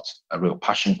 We've got a real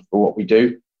passion for what we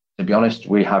do. To be honest,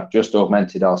 we have just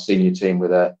augmented our senior team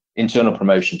with an internal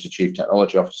promotion to Chief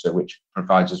Technology Officer, which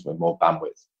provides us with more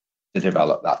bandwidth to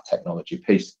develop that technology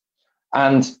piece.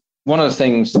 And one of the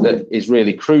things that is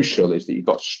really crucial is that you've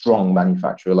got strong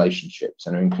manufacturer relationships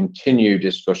and are in continued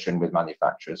discussion with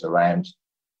manufacturers around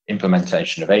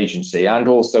implementation of agency, and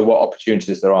also what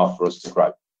opportunities there are for us to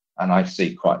grow. And I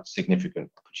see quite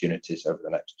significant opportunities over the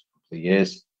next couple of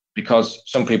years, because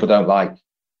some people don't like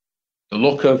the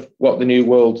look of what the new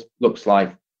world looks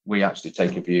like. We actually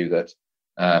take a view that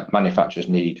manufacturers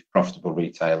need profitable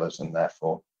retailers, and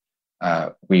therefore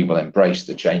we will embrace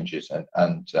the changes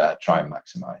and try and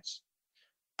maximise.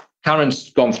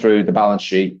 Karen's gone through the balance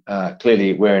sheet.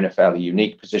 Clearly, we're in a fairly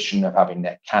unique position of having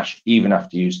net cash even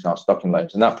after used car stocking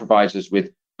loans, and that provides us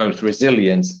with both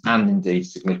resilience and indeed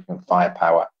significant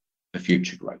firepower for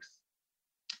future growth.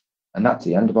 And that's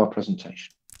the end of our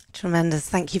presentation. Tremendous.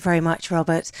 Thank you very much,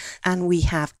 Robert. And we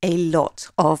have a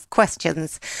lot of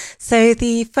questions. So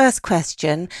the first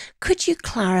question, could you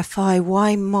clarify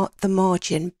why the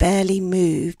margin barely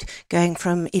moved, going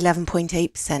from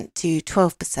 11.8% to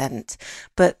 12%,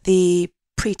 but the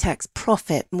pre-tax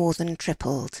profit more than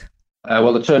tripled?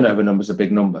 Well, the turnover number is a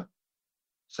big number.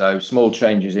 So small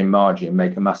changes in margin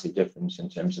make a massive difference in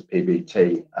terms of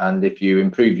PBT. And if you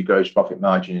improve your gross profit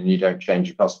margin and you don't change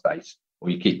your cost base, or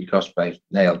you keep your cost base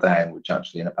nailed down, which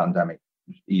actually in a pandemic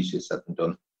is easier said than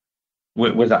done,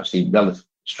 was actually relatively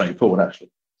straightforward,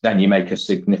 actually, then you make a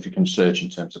significant surge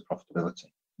in terms of profitability.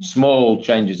 Small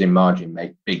changes in margin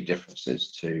make big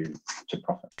differences to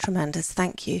profit. Tremendous,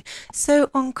 thank you. So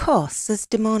on costs, as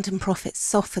demand and profit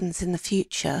softens in the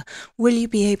future, will you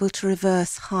be able to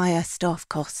reverse higher staff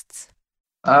costs?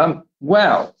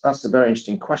 Well, that's a very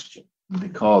interesting question,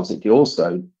 because it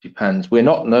also depends. We're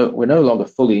no longer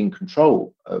fully in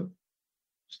control of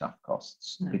staff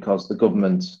costs, because the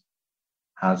government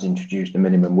has introduced a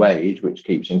minimum wage, which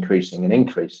keeps increasing and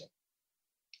increasing.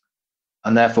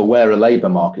 And therefore, where a labour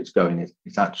market's going is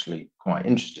actually quite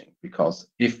interesting, because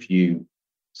if you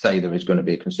say there is going to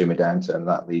be a consumer downturn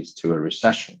that leads to a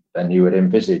recession, then you would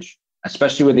envisage,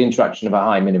 especially with the introduction of a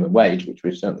high minimum wage, which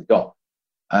we've certainly got,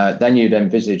 then you'd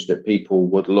envisage that people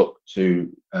would look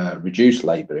to reduce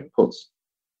labour inputs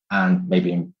and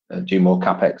maybe do more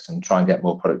capex and try and get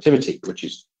more productivity, which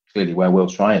is clearly where we'll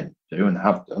try and do and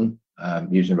have done,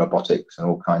 using robotics and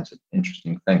all kinds of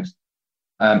interesting things.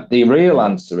 The real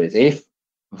answer is, if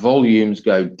volumes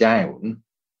go down,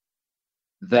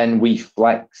 then we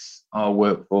flex our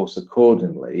workforce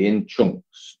accordingly in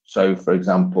chunks. So, for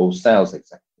example, sales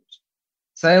executives.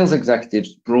 Sales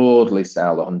executives broadly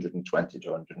sell 120 to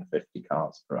 150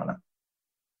 cars per annum.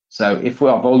 So if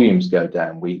our volumes go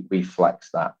down, we flex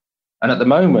that. And at the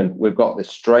moment, we've got this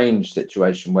strange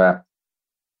situation where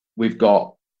we've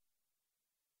got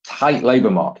tight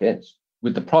labour markets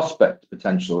with the prospect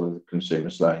potential of the consumer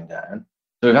slowing down.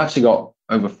 So we've actually got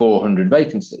over 400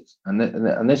 vacancies, and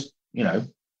this,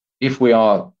 if we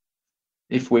are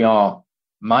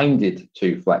minded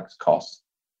to flex costs,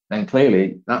 then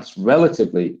clearly that's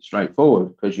relatively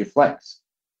straightforward, because you flex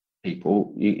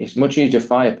people. It's much easier to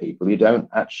fire people you don't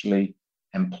actually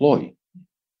employ.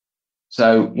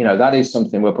 So that is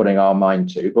something we're putting our mind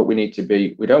to, but we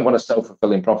don't want a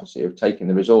self-fulfilling prophecy of taking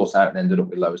the resource out and ended up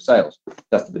with lower sales.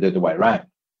 That's the other way around.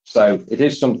 So it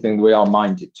is something we are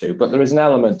minded to, but there is an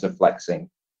element of flexing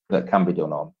that can be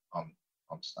done on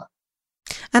staff.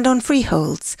 And on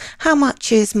freeholds, how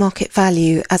much is market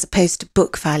value as opposed to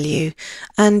book value?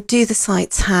 And do the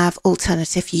sites have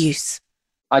alternative use?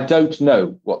 I don't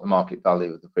know what the market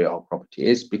value of the freehold property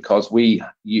is, because for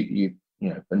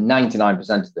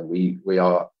 99% of them, we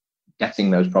are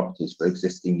getting those properties for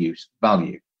existing use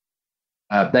value.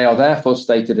 They are therefore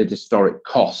stated at historic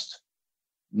cost,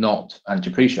 and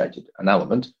depreciated, an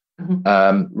element,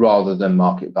 rather than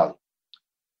market value.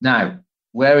 Now,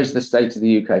 where is the state of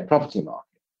the UK property market?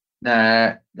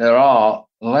 There are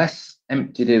less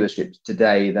empty dealerships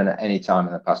today than at any time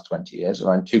in the past 20 years.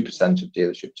 Around 2% of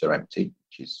dealerships are empty,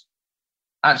 which is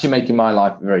actually making my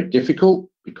life very difficult,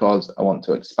 because I want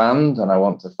to expand and I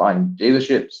want to find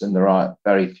dealerships, and there are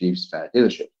very few spare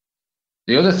dealerships.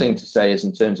 The other thing to say is,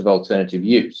 in terms of alternative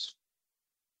use,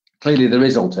 clearly there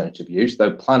is alternative use,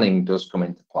 though planning does come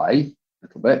into play a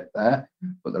little bit there,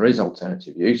 but there is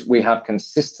alternative use. We have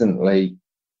consistently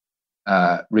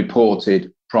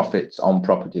reported profits on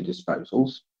property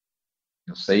disposals.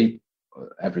 You'll see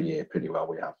every year pretty well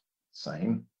we have the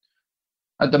same.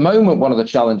 At the moment, one of the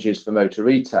challenges for motor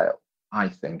retail, I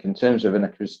think, in terms of an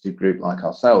acquisitive group like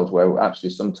ourselves, where we're actually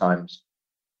sometimes,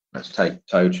 let's take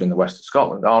Toyota in the west of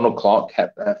Scotland, Arnold Clark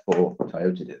kept their 4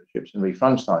 Toyota dealerships and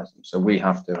refranchised them. So we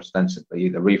have to ostensibly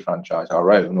either refranchise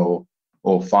our own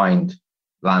or find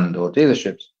land or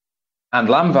dealerships. And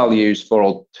land values for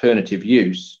alternative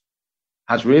use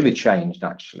has really changed,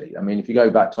 actually. I mean, if you go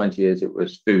back 20 years, it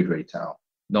was food retail,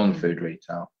 non-food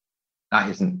retail. That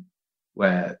isn't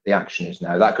where the action is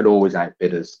now. That could always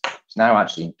outbid us. It's now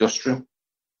actually industrial,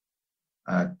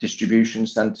 distribution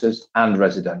centres, and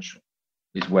residential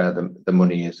is where the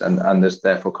money is, and there's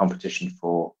therefore competition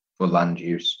for land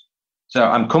use. So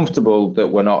I'm comfortable that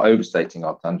we're not overstating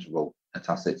our tangible net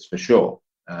assets, for sure.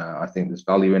 I think there's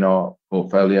value in our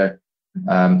portfolio.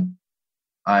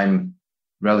 I'm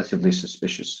relatively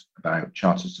suspicious about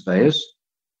chartered surveyors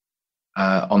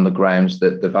on the grounds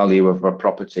that the value of a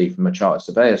property from a chartered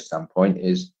surveyor standpoint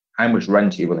is how much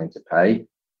rent are you willing to pay,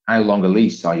 how long a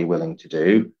lease are you willing to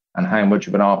do, and how much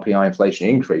of an RPI inflation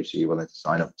increase are you willing to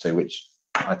sign up to, which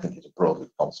I think is a broadly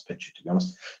false picture, to be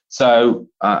honest. So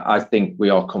I think we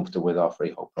are comfortable with our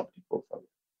freehold property portfolio.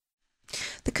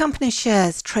 The company's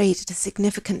shares trade at a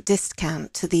significant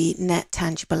discount to the net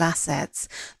tangible assets,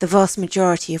 the vast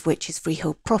majority of which is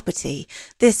freehold property.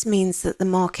 This means that the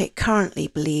market currently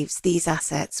believes these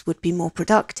assets would be more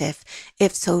productive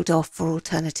if sold off for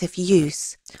alternative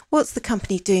use. What's the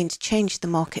company doing to change the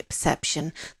market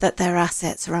perception that their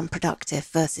assets are unproductive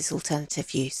versus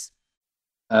alternative use?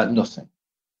 Nothing.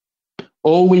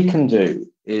 All we can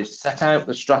do is set out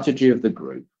the strategy of the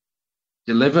group,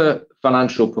 deliver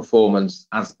financial performance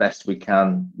as best we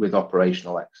can with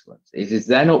operational excellence. It is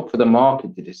then up for the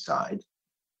market to decide,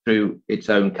 through its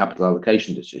own capital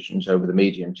allocation decisions over the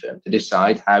medium term, to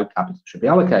decide how capital should be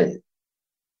allocated.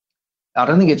 I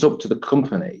don't think it's up to the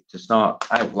company to start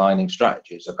outlining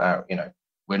strategies about,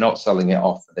 we're not selling it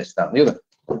off for this, that, and the other.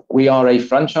 We are a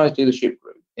franchise dealership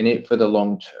group in it for the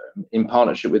long term, in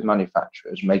partnership with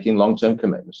manufacturers, making long-term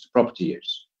commitments to property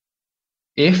use.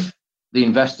 If the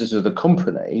investors of the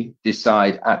company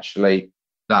decide actually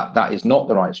that that is not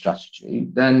the right strategy,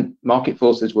 then market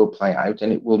forces will play out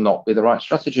and it will not be the right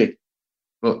strategy.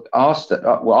 But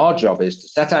our job is to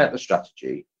set out the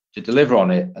strategy, to deliver on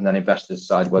it, and then investors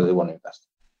decide whether they want to invest.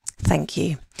 Thank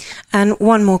you. And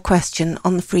one more question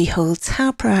on the freeholds.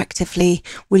 How proactively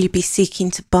will you be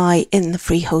seeking to buy in the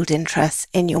freehold interests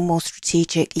in your more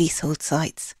strategic leasehold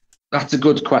sites? That's a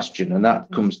good question, and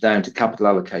that comes down to capital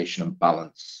allocation and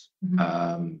balance.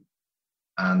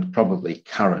 And probably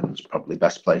Karen's probably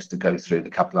best place to go through the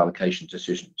capital allocation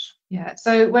decisions. Yeah,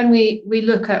 so when we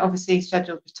look at obviously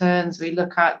scheduled returns, we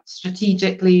look at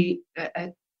strategically,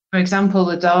 for example,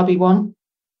 the Derby one,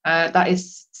 that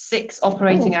is 6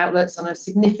 operating outlets on a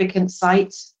significant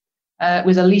site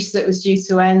with a lease that was due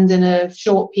to end in a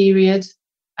short period.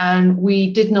 And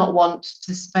we did not want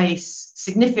to face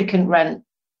significant rent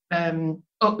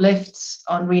uplifts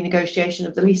on renegotiation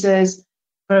of the leases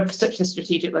for such a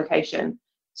strategic location.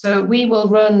 So we will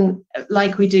run,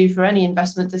 like we do for any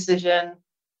investment decision,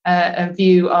 a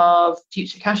view of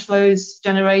future cash flows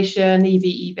generation,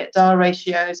 EV/EBITDA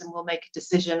ratios, and we'll make a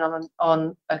decision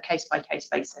on a case-by-case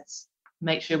basis,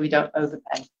 make sure we don't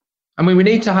overpay. I mean, we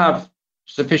need to have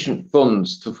sufficient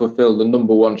funds to fulfill the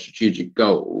number one strategic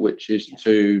goal, which is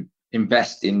to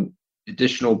invest in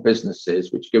additional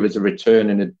businesses which give us a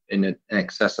return in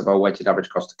excess of our weighted average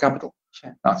cost of capital.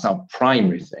 Sure. That's our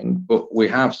primary thing, but we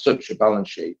have such a balance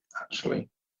sheet, actually.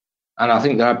 And I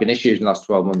think there have been issues in the last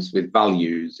 12 months with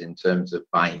values in terms of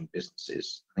buying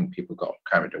businesses. I think people got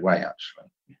carried away, actually.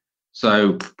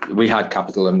 So we had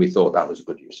capital and we thought that was a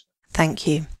good use. Thank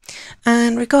you.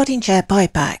 And regarding share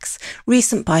buybacks,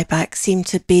 recent buybacks seem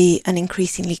to be an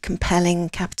increasingly compelling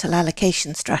capital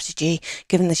allocation strategy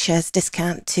given the share's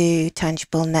discount to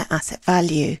tangible net asset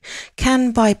value.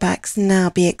 Can buybacks now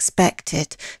be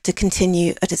expected to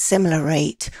continue at a similar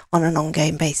rate on an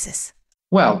ongoing basis?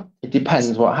 Well, it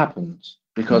depends what happens,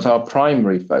 because our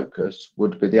primary focus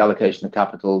would be the allocation of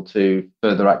capital to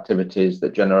further activities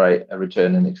that generate a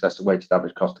return in excess of weighted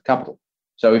average cost of capital.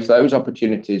 So if those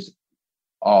opportunities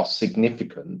are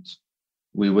significant,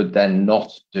 we would then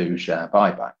not do share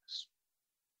buybacks.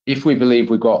 If we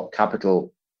believe we've got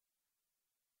capital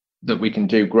that we can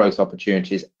do growth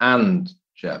opportunities and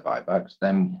share buybacks,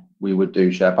 then we would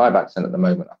do share buybacks. And at the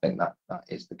moment, I think that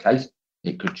is the case.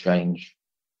 It could change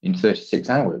in 36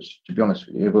 hours, to be honest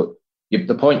with you. But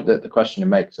the point that the questioner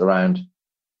makes around,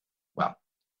 well,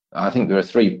 I think there are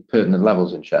 3 pertinent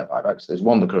levels in share buybacks. There's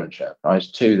 1, the current share price,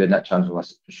 2, the net tangible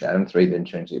assets per share, and 3, the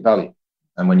intrinsic value.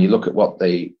 And when you look at what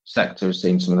the sector has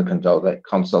seen, some of the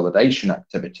consolidation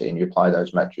activity, and you apply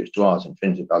those metrics to ours,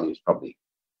 intrinsic value is probably,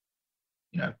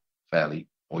 fairly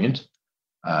buoyant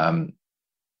and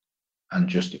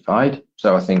justified.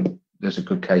 So I think there's a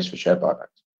good case for share buybacks.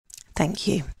 Thank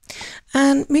you.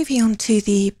 And moving on to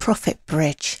the profit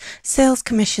bridge, sales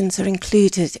commissions are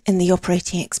included in the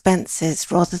operating expenses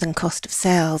rather than cost of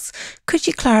sales. Could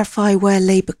you clarify where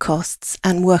labour costs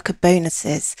and worker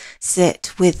bonuses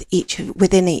sit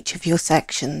within each of your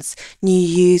sections, new,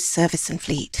 used, service and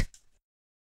fleet?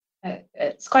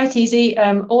 It's quite easy.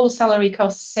 All salary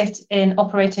costs sit in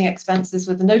operating expenses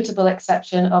with the notable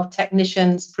exception of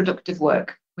technicians' productive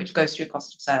work, which goes through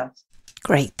cost of sales.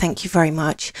 Great, thank you very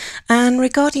much. And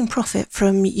regarding profit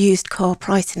from used car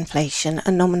price inflation,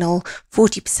 a nominal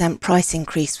 40% price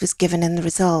increase was given in the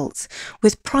results,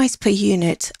 with price per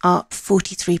unit up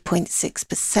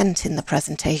 43.6% in the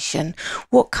presentation.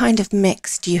 What kind of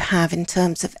mix do you have in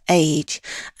terms of age?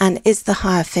 And is the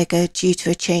higher figure due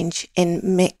to a change in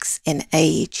mix in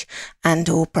age and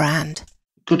or brand?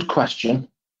 Good question.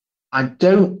 I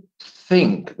don't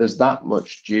think there's that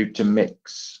much due to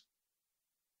mix,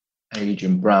 age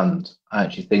and brand. I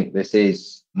actually think this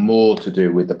is more to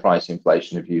do with the price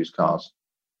inflation of used cars.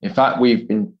 In fact, we've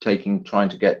been trying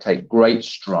to take great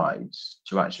strides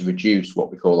to actually reduce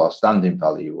what we call our standing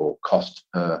value, or cost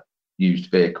per used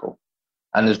vehicle.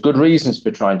 And there's good reasons for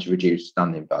trying to reduce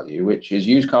standing value, which is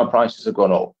used car prices have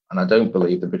gone up, and I don't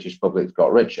believe the British public's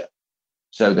got richer.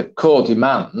 So the core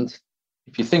demand,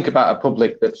 if you think about a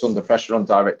public that's under pressure on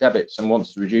direct debits and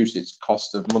wants to reduce its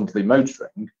cost of monthly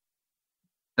motoring,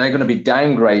 they're going to be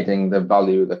downgrading the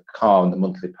value of the car and the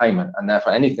monthly payment, and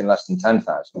therefore anything less than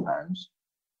 £10,000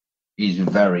 is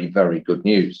very, very good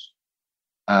news.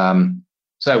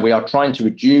 So we are trying to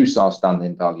reduce our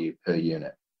standing value per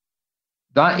unit.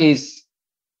 That is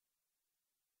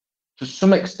to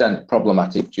some extent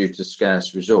problematic due to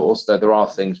scarce resource, though there are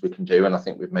things we can do, and I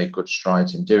think we've made good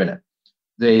strides in doing it.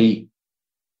 The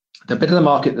bit of the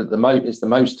market that is the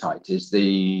most tight is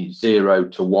the 0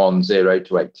 to 1, 0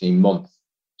 to 18 month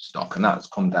stock, and that's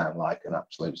come down like an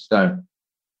absolute stone.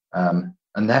 And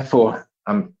therefore,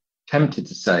 I'm tempted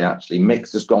to say actually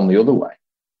mix has gone the other way,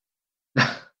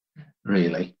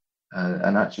 really.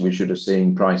 And actually we should have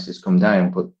seen prices come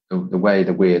down, but the way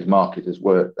the weird market has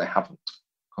worked, they haven't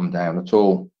come down at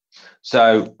all.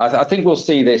 So I think we'll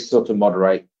see this sort of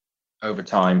moderate over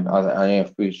time.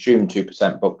 If we assume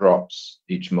 2% book drops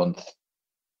each month,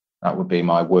 that would be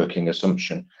my working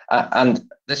assumption. And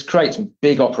this creates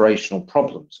big operational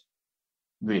problems,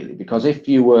 really, because if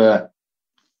you were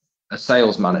a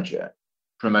sales manager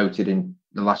promoted in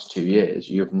the last 2 years,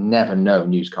 you've never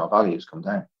known used car values come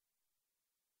down,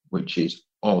 which is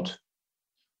odd.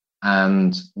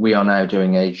 And we are now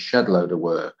doing a shed load of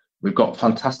work. We've got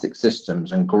fantastic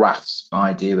systems and graphs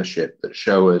by dealership that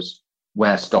show us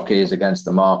where stock is against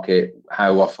the market,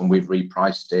 how often we've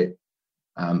repriced it.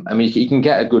 I mean, you can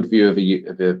get a good view of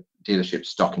a dealership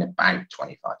stock in about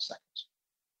 25 seconds.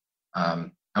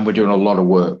 And we're doing a lot of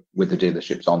work with the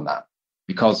dealerships on that,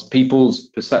 because people's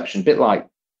perception, a bit like,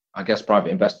 I guess,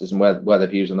 private investors and where their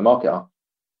views on the market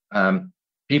are,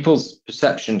 people's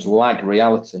perceptions lag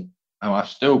reality. And I've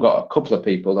still got a couple of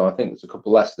people, though I think there's a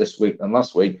couple less this week than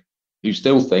last week, who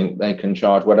still think they can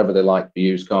charge whatever they like for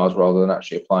used cars rather than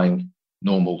actually applying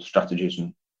normal strategies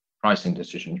and pricing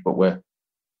decisions. But we're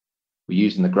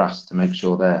using the graphs to make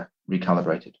sure they're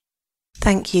recalibrated.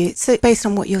 Thank you. So based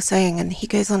on what you're saying, and he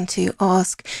goes on to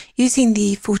ask, using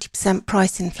the 40%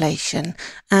 price inflation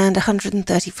and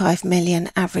 135 million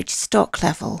average stock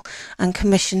level and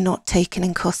commission not taken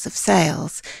in cost of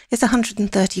sales, is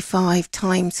 135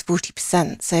 times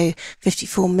 40%, so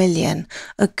 54 million,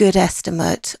 a good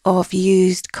estimate of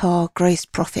used car gross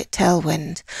profit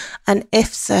tailwind? And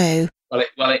if so... Well,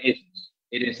 it isn't.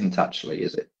 It isn't actually,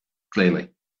 is it? Clearly.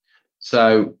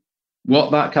 So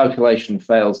what that calculation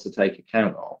fails to take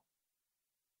account of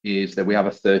is that we have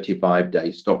a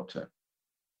 35-day stock turn.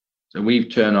 So we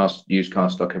turn our used car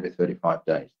stock every 35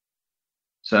 days.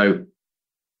 So,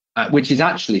 which is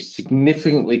actually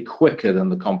significantly quicker than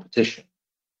the competition.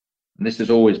 And this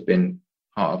has always been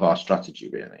part of our strategy,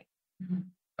 really.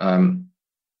 Mm-hmm.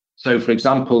 So, for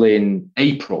example, in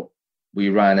April, we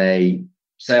ran a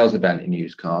sales event in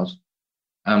used cars,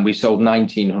 and we sold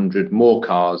 1,900 more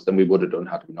cars than we would have done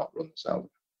had we not run the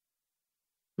sale,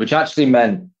 which actually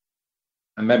meant,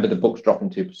 I remember the books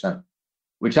dropping 2%,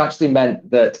 which actually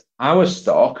meant that our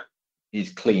stock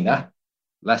is cleaner,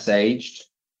 less aged,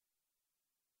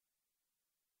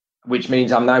 which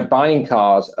means I'm now buying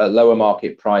cars at lower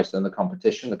market price than the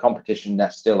competition. The competition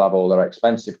still have all their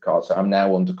expensive cars, so I'm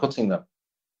now undercutting them.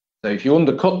 So if you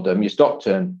undercut them, your stock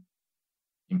turn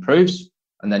improves,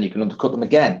 and then you can undercut them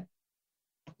again.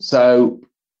 So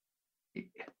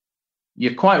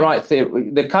you're quite right.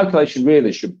 The calculation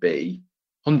really should be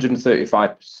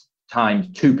 135 times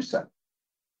 2%.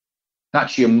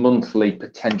 That's your monthly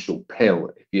potential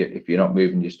pill if you're not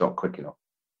moving your stock quick enough.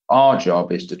 Our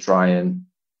job is to try and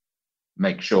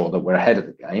make sure that we're ahead of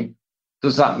the game.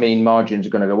 Does that mean margins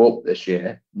are going to go up this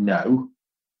year? No.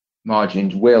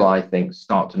 Margins will, I think,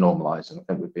 start to normalise, and I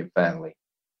think we've been fairly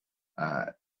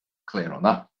clear on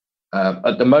that.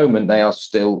 At the moment, they are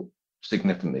still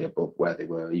significantly above where they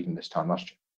were even this time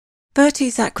last year.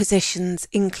 Vertu's acquisitions,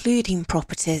 including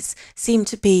properties, seem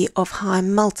to be of higher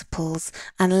multiples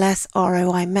and less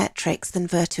ROI metrics than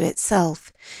Vertu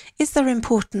itself. Is there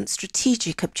important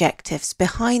strategic objectives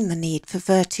behind the need for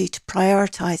Vertu to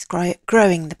prioritise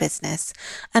growing the business?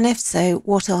 And if so,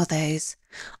 what are those?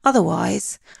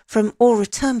 Otherwise, from all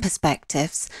return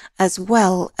perspectives, as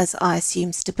well as I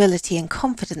assume stability and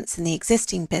confidence in the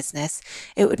existing business,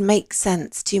 it would make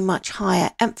sense to much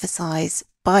higher emphasise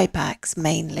buybacks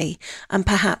mainly, and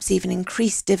perhaps even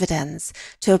increase dividends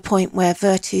to a point where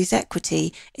Vertu's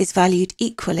equity is valued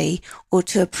equally or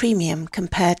to a premium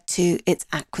compared to its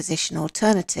acquisition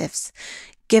alternatives.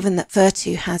 given that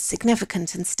Virtu has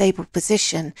significant and stable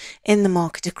position in the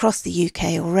market across the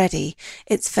UK already,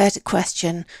 it's fair to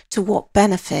question to what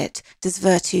benefit does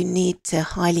Virtu need to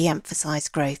highly emphasise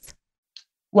growth?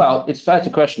 Well, it's fair to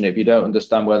question it if you don't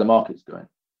understand where the market's going.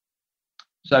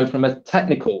 So from a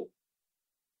technical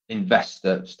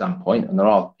investor standpoint, and there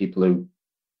are people who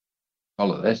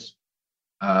follow this,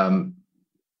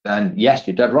 then yes,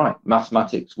 you're dead right.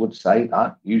 Mathematics would say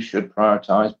that you should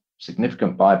prioritise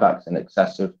significant buybacks in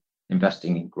excess of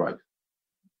investing in growth.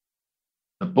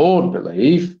 The board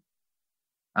believe,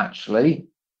 actually,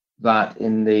 that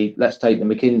in the, let's take the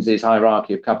McKinsey's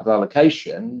hierarchy of capital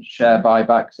allocation, share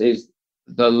buybacks is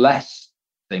the less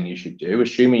thing you should do,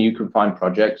 assuming you can find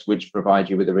projects which provide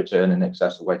you with a return in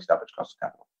excess of weighted average cost of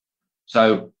capital.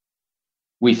 So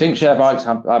we think share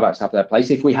buybacks have their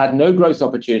place. If we had no growth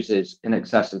opportunities in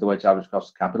excess of the weighted average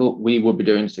cost of capital, we would be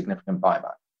doing significant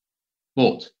buyback.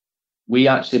 But we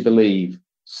actually believe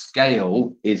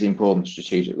scale is important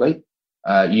strategically.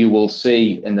 You will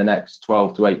see in the next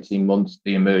 12 to 18 months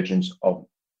the emergence of,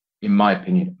 in my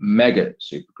opinion, mega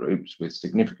super groups with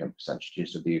significant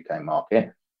percentages of the UK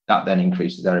market. That then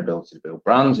increases their ability to build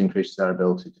brands, increases their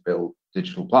ability to build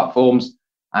digital platforms,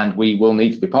 and we will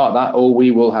need to be part of that or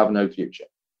we will have no future.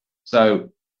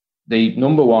 So the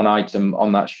number one item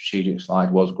on that strategic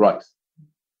slide was growth.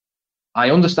 I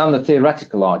understand the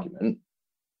theoretical argument.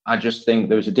 I just think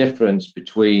there's a difference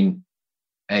between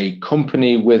a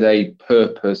company with a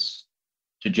purpose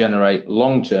to generate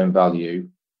long-term value,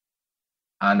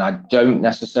 and I don't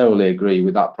necessarily agree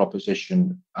with that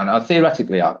proposition. And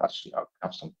theoretically, I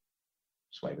have some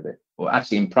sway with it. But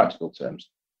actually, in practical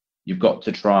terms, you've got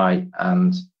to try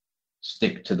and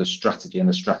stick to the strategy, and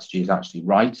the strategy is actually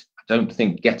right. I don't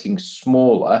think getting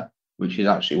smaller, which is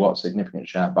actually what significant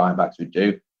share buybacks would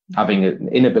do, having an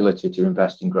inability to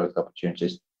invest in growth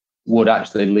opportunities, would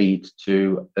actually lead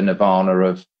to the nirvana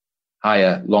of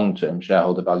higher long-term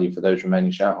shareholder value for those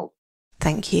remaining shareholders.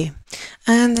 Thank you.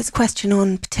 And there's a question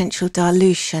on potential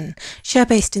dilution.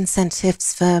 Share-based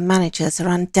incentives for managers are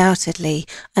undoubtedly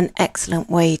an excellent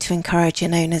way to encourage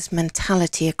an owner's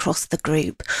mentality across the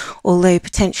group, although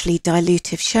potentially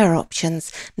dilutive share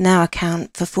options now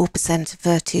account for 4% of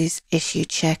Virtu's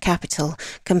issued share capital,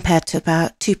 compared to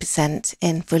about 2%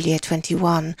 in full year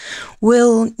 21.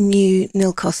 Will new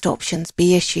nil-cost options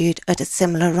be issued at a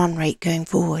similar run rate going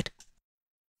forward?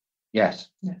 Yes.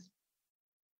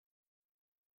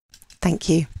 Thank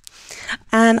you.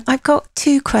 And I've got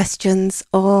two questions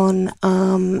on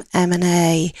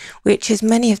M&A, which is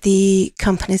many of the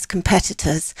company's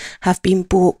competitors have been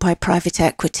bought by private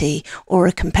equity or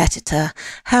a competitor.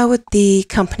 How would the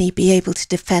company be able to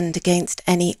defend against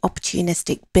any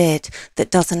opportunistic bid that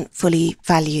doesn't fully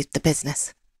value the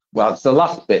business? Well, it's the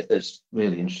last bit that's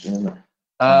really interesting, isn't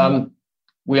it?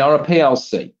 We are a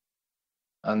PLC.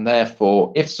 And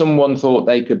therefore, if someone thought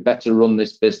they could better run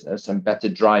this business and better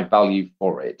drive value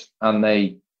for it, and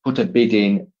they put a bid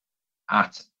in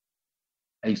at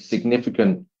a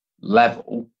significant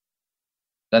level,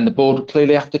 then the board would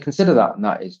clearly have to consider that, and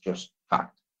that is just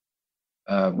fact.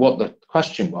 What the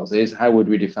question is how would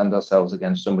we defend ourselves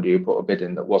against somebody who put a bid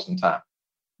in that wasn't at,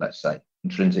 let's say,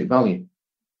 intrinsic value?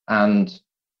 And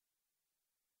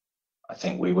I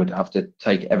think we would have to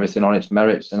take everything on its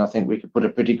merits, and I think we could put a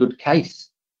pretty good case.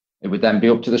 It would then be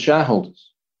up to the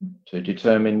shareholders to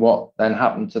determine what then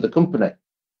happened to the company,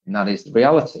 and that is the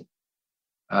reality.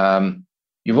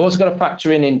 You've also got to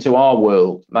factor into our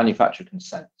world manufacturer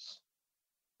consents.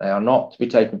 They are not to be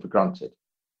taken for granted,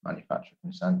 manufacturer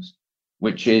consents,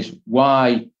 which is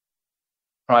why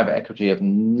private equity have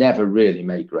never really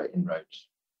made great inroads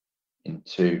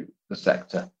into the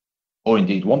sector, or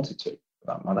indeed wanted to, for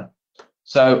that matter.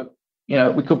 So,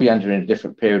 we could be entering a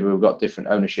different period where we've got different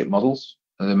ownership models.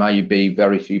 There may be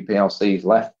very few PLCs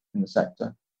left in the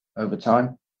sector over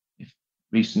time, if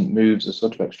recent moves are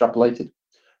sort of extrapolated.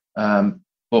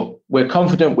 But we're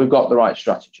confident we've got the right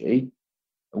strategy.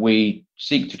 We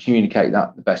seek to communicate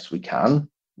that the best we can.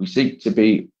 We seek to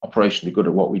be operationally good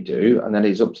at what we do, and then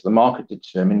it's up to the market to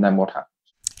determine then what happens.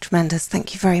 Tremendous.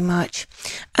 Thank you very much.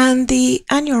 And the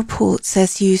annual report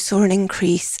says you saw an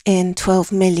increase in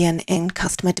 12 million in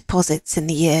customer deposits in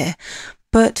the year.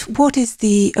 But what is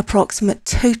the approximate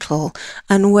total,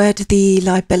 and where do the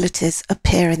liabilities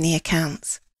appear in the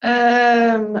accounts?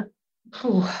 The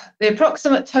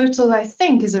approximate total, I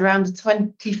think, is around the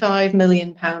 £25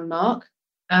 million mark,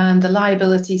 and the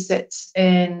liability sits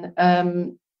in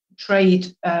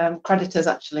trade creditors,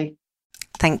 actually.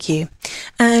 Thank you.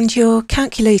 And your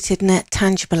calculated net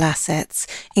tangible assets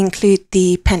include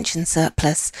the pension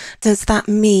surplus. Does that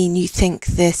mean you think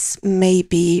this may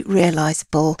be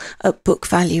realisable at book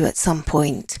value at some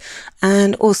point?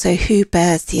 And also, who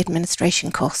bears the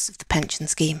administration costs of the pension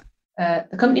scheme?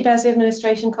 The company bears the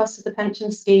administration costs of the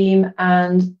pension scheme,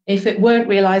 and if it weren't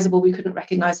realisable, we couldn't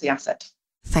recognise the asset.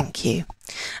 Thank you.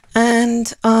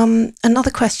 And another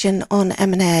question on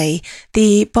M&A.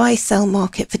 The buy-sell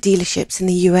market for dealerships in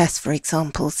the US, for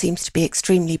example, seems to be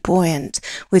extremely buoyant,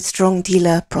 with strong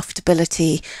dealer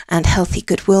profitability and healthy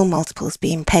goodwill multiples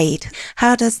being paid.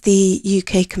 How does the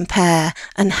UK compare,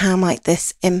 and how might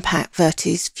this impact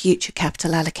Vertu's future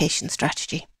capital allocation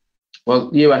strategy?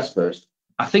 Well, the US first.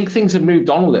 I think things have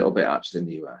moved on a little bit actually in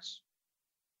the US.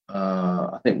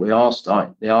 I think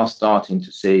they are starting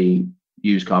to see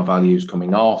used car values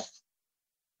coming off.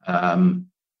 So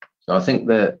I think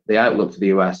the outlook for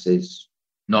the US is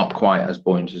not quite as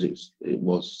buoyant as it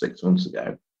was 6 months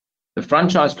ago. The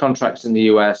franchise contracts in the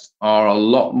US are a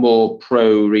lot more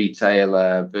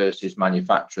pro-retailer versus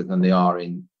manufacturer than they are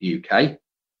in the UK.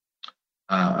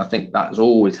 I think that has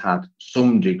always had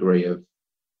some degree of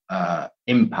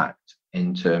impact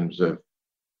in terms of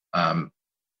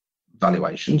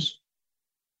valuations.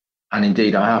 And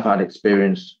indeed, I have had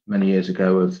experience many years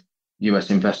ago of US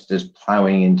investors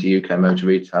ploughing into UK motor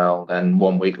retail, then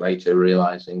 1 week later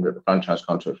realizing that the franchise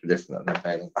contracts were different and they're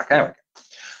bailing back out again.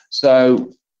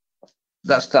 So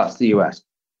that's the US.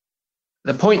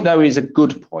 The point, though, is a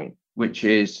good point, which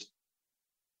is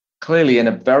clearly in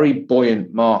a very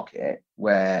buoyant market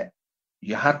where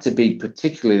you had to be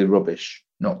particularly rubbish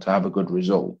not to have a good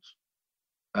result.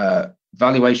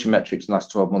 Valuation metrics in the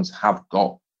last 12 months have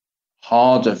got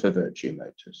harder for Vertu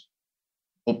Motors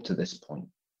up to this point,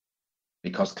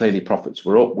 because clearly profits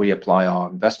were up. We apply our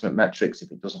investment metrics.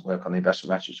 If it doesn't work on the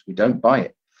investment metrics, we don't buy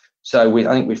it. So I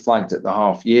think we flagged at the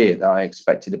half year that I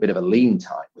expected a bit of a lean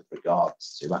time with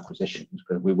regards to acquisitions,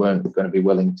 because we weren't going to be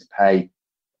willing to pay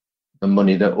the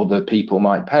money that other people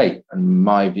might pay. And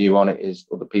my view on it is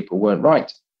other people weren't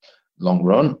right long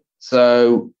run.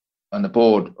 So, and the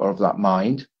board are of that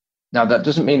mind. Now, that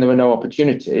doesn't mean there are no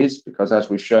opportunities, because as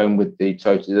we've shown with the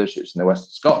Toyota dealerships in the west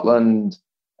of Scotland,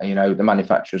 the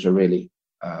manufacturers are really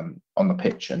on the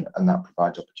pitch, and that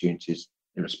provides opportunities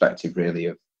irrespective really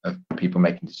of people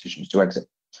making decisions to exit.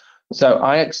 So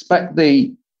I expect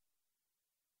the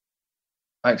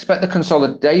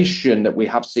consolidation that we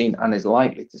have seen and is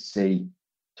likely to see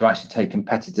to actually take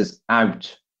competitors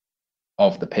out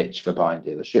of the pitch for buying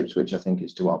dealerships, which I think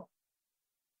is to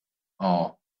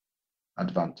our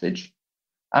advantage.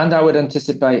 And I would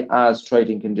anticipate, as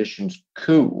trading conditions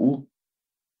cool,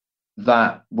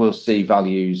 that we'll see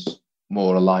values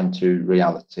more aligned to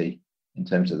reality in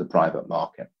terms of the private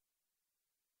market.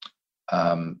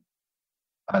 And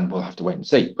we'll have to wait and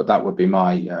see, but that would be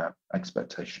my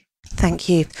expectation. Thank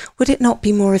you. Would it not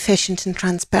be more efficient and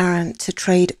transparent to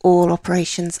trade all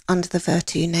operations under the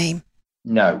Vertu name?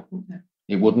 No,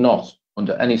 it would not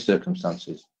under any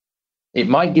circumstances. It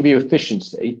might give you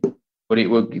efficiency, but it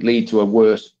would lead to a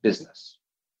worse business.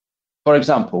 For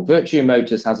example, Vertu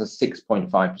Motors has a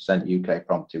 6.5% UK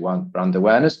property brand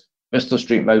awareness. Bristol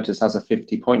Street Motors has a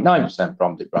 50.9%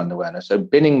 property brand awareness. So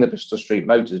binning the Bristol Street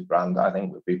Motors brand, I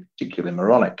think, would be particularly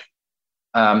moronic.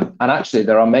 And actually,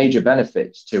 there are major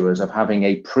benefits to us of having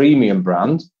a premium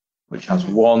brand, which has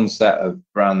one set of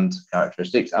brand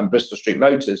characteristics, and Bristol Street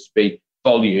Motors to be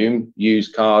volume,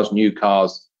 used cars, new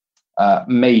cars,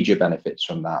 major benefits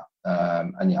from that.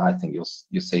 And yeah, I think you'll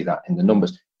see that in the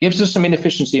numbers. Gives us some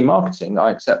inefficiency in marketing. I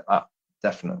accept that,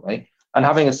 definitely. And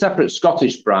having a separate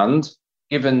Scottish brand,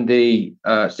 given the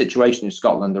situation in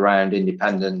Scotland around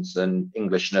independence and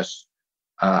Englishness,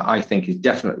 I think is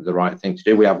definitely the right thing to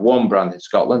do. We have one brand in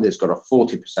Scotland. It's got a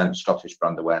 40% Scottish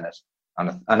brand awareness.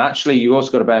 And actually, you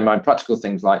also got to bear in mind practical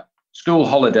things like school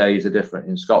holidays are different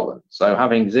in Scotland. So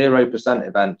having 0%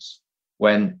 events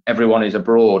when everyone is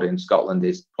abroad in Scotland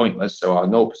is pointless. So our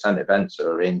 0% events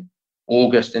are in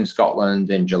August in Scotland,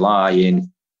 in July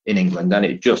in England, and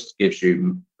it just gives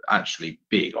you actually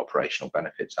big operational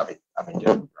benefits having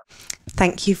done that.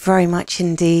 Thank you very much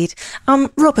indeed.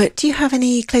 Robert, do you have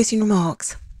any closing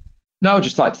remarks? No, I'd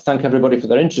just like to thank everybody for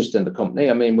their interest in the company.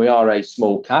 I mean, we are a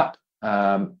small cap,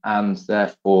 and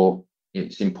therefore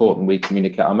it's important we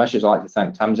communicate our message. I'd like to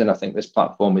thank Tamsin. I think this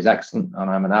platform is excellent, and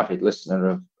I'm an avid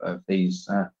listener of these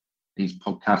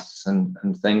podcasts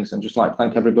and things, and just like to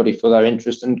thank everybody for their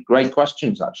interest and great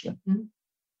questions, actually. Mm-hmm.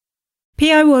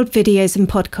 PI World videos and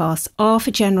podcasts are for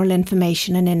general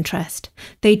information and interest.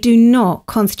 They do not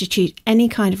constitute any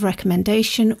kind of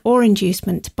recommendation or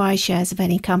inducement to buy shares of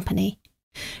any company.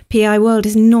 PI World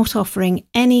is not offering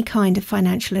any kind of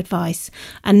financial advice,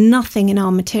 and nothing in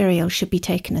our material should be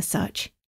taken as such.